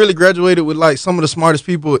 We really graduated with like some of the smartest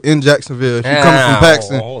people in Jacksonville. If you're coming from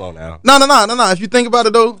Paxton. Hold on now. No. If you think about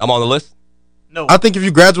it though, I'm on the list. No. I think if you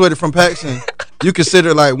graduated from Paxton, you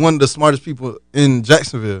consider like one of the smartest people in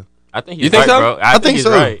Jacksonville. I think he's right, bro. I think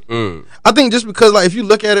so. Right. I think just because, like, if you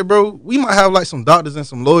look at it, bro, we might have like some doctors and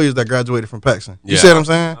some lawyers that graduated from Paxton. You see what I'm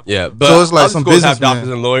saying? Yeah, but so it's like some business have doctors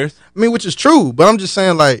and lawyers. I mean, which is true, but I'm just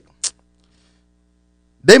saying, like,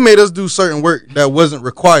 they made us do certain work that wasn't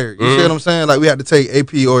required. You see what I'm saying? Like, we had to take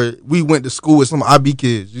AP, or we went to school with some IB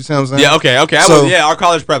kids. You see what I'm saying? Yeah, okay. Our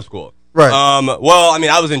college prep school. Right. Well,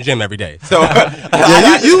 I was in gym every day, so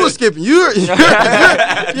you were skipping. You're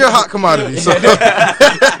a hot commodity. So.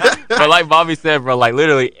 But like Bobby said, bro, like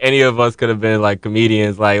literally any of us could have been like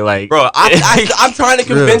comedians, like. Bro, I'm trying to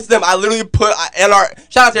convince them. I literally put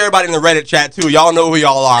shout out to everybody in the Reddit chat too. Y'all know who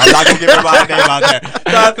y'all are. I'm not gonna give everybody a name out there.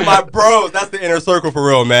 Shout out to my bros. That's the inner circle for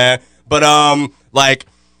real, man. But like,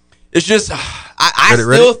 it's just I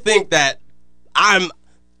still think that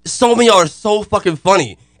so many of y'all are so fucking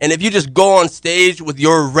funny. And if you just go on stage with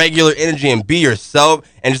your regular energy and be yourself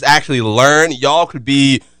and just actually learn, y'all could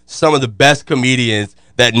be some of the best comedians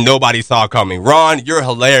that nobody saw coming. Ron, you're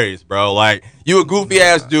hilarious, bro. Like, you a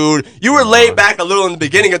goofy-ass dude. You were laid back a little in the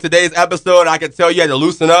beginning of today's episode. I could tell you had to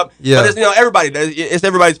loosen up. Yeah. But it's, everybody does. It's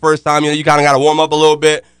everybody's first time. You kind of got to warm up a little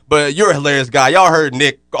bit. but you're a hilarious guy. Y'all heard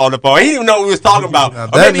Nick on the phone. He didn't even know what we was talking about. Now,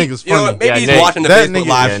 that nigga's funny. Maybe he's watching the Facebook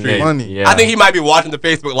live stream. Funny. I think he might be watching the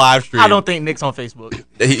Facebook live stream. I don't think Nick's on Facebook.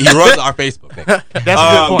 He runs our Facebook. Nick. That's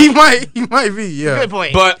a good point. He might be. Yeah. Good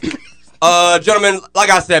point. But gentlemen, like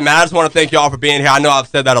I said, man, I just want to thank y'all for being here. I know I've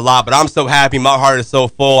said that a lot, but I'm so happy. My heart is so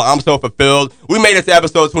full. I'm so fulfilled. We made it to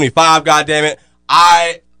episode 25. God damn it!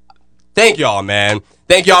 I thank y'all, man.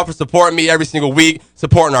 Thank y'all for supporting me every single week,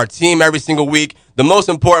 supporting our team every single week. The most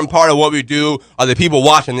important part of what we do are the people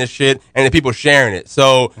watching this shit and the people sharing it.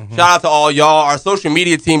 So shout out to all y'all. Our social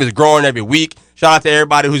media team is growing every week. Shout out to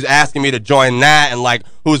everybody who's asking me to join that and like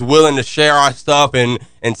who's willing to share our stuff and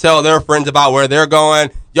tell their friends about where they're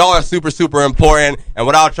going. Y'all are super, super important. And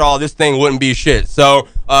without y'all, this thing wouldn't be shit. So,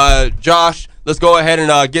 Josh, let's go ahead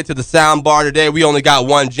and get to the sound bar today. We only got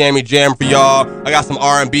one jammy jam for y'all. I got some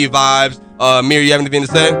R&B vibes. Mir, you have anything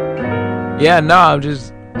to say? Yeah, I'm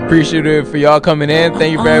just appreciative for y'all coming in.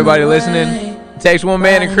 Thank you for everybody listening. It takes one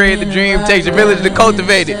man to create the dream. It takes a village to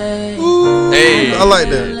cultivate it. Hey, I like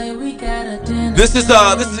that. This is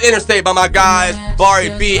Interstate by my guys Bari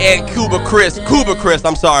B and Cuba Chris.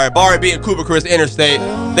 Bari B and Cuba Chris, Interstate.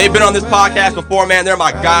 They've been on this podcast before, man. They're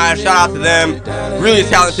my guys. Shout out to them. Really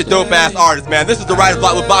talented, dope ass artists, man. This is the Writer's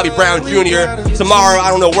Block with Bobby Brown Jr. Tomorrow, I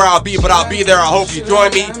don't know where I'll be, but I'll be there. I hope you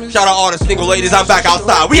join me. Shout out all the single ladies. I'm back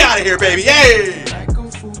outside. We out of here, baby. Yay!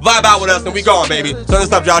 Vibe out with us and we gone, baby. Turn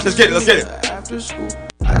this up, Josh. Let's get it.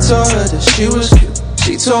 I told her that she was cute.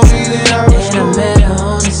 She told me that I was cool. I met her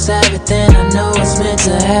on the Sabbath and I know it's meant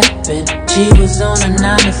to happen. She was on a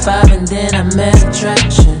 9 to 5 and then I met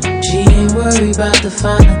attraction. She ain't worried about the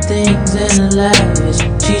finer things and the lavish.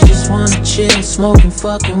 She just wanna chill, smoke and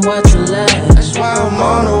fucking watch her laugh. That's why I'm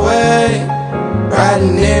on the way,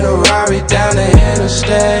 riding in a Rari down the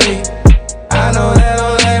interstate. I know that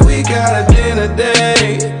on late we got a dinner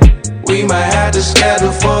date. We might have to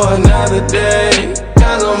schedule for another day,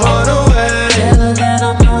 cause I'm on the way. Tell her that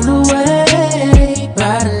I'm on the way,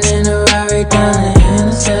 riding in a Rari down the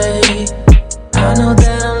interstate. I know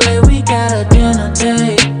that I'm late, we got a dinner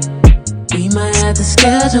date. We might have to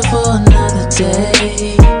schedule for another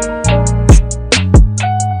day.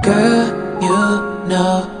 Girl, you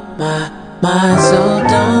know my mind, so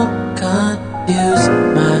don't confuse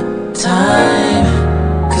my time.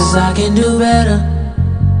 Cause I can do better,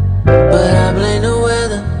 but I blame the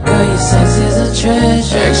weather. Girl, your sex is a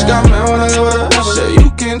treasure. Ex got mad when I go with her. Say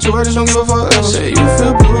you can't do it, just don't give a fuck. Say you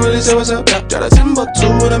feel blue, really say what's up. Got a Timbuktu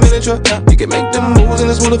in a mini truck. You can make them moves in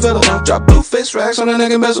a smoother fella. Drop blue face racks on the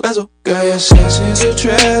neck and bezel. Girl, your sex is a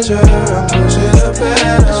treasure. I'm pushing the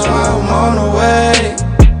pedal. That's why I'm on the way,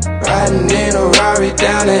 riding in a Rari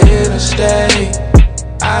down the interstate.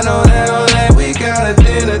 I know that on late we got a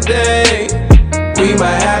dinner date. We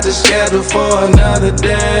might have to schedule for another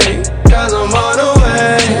day, cause I'm on the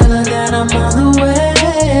way. Tell her that I'm on the way,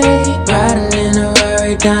 riding in a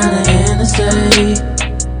Rari down the interstate.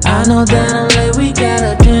 I know that I'm late, we got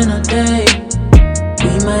a dinner date.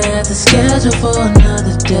 We might have to schedule for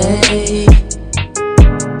another day.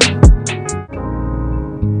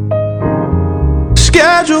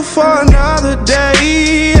 Schedule for another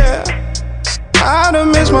day, yeah. I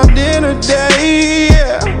done missed my dinner day,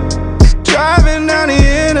 yeah. Driving down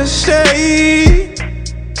the interstate,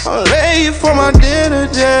 I'm late for my dinner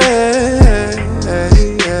date.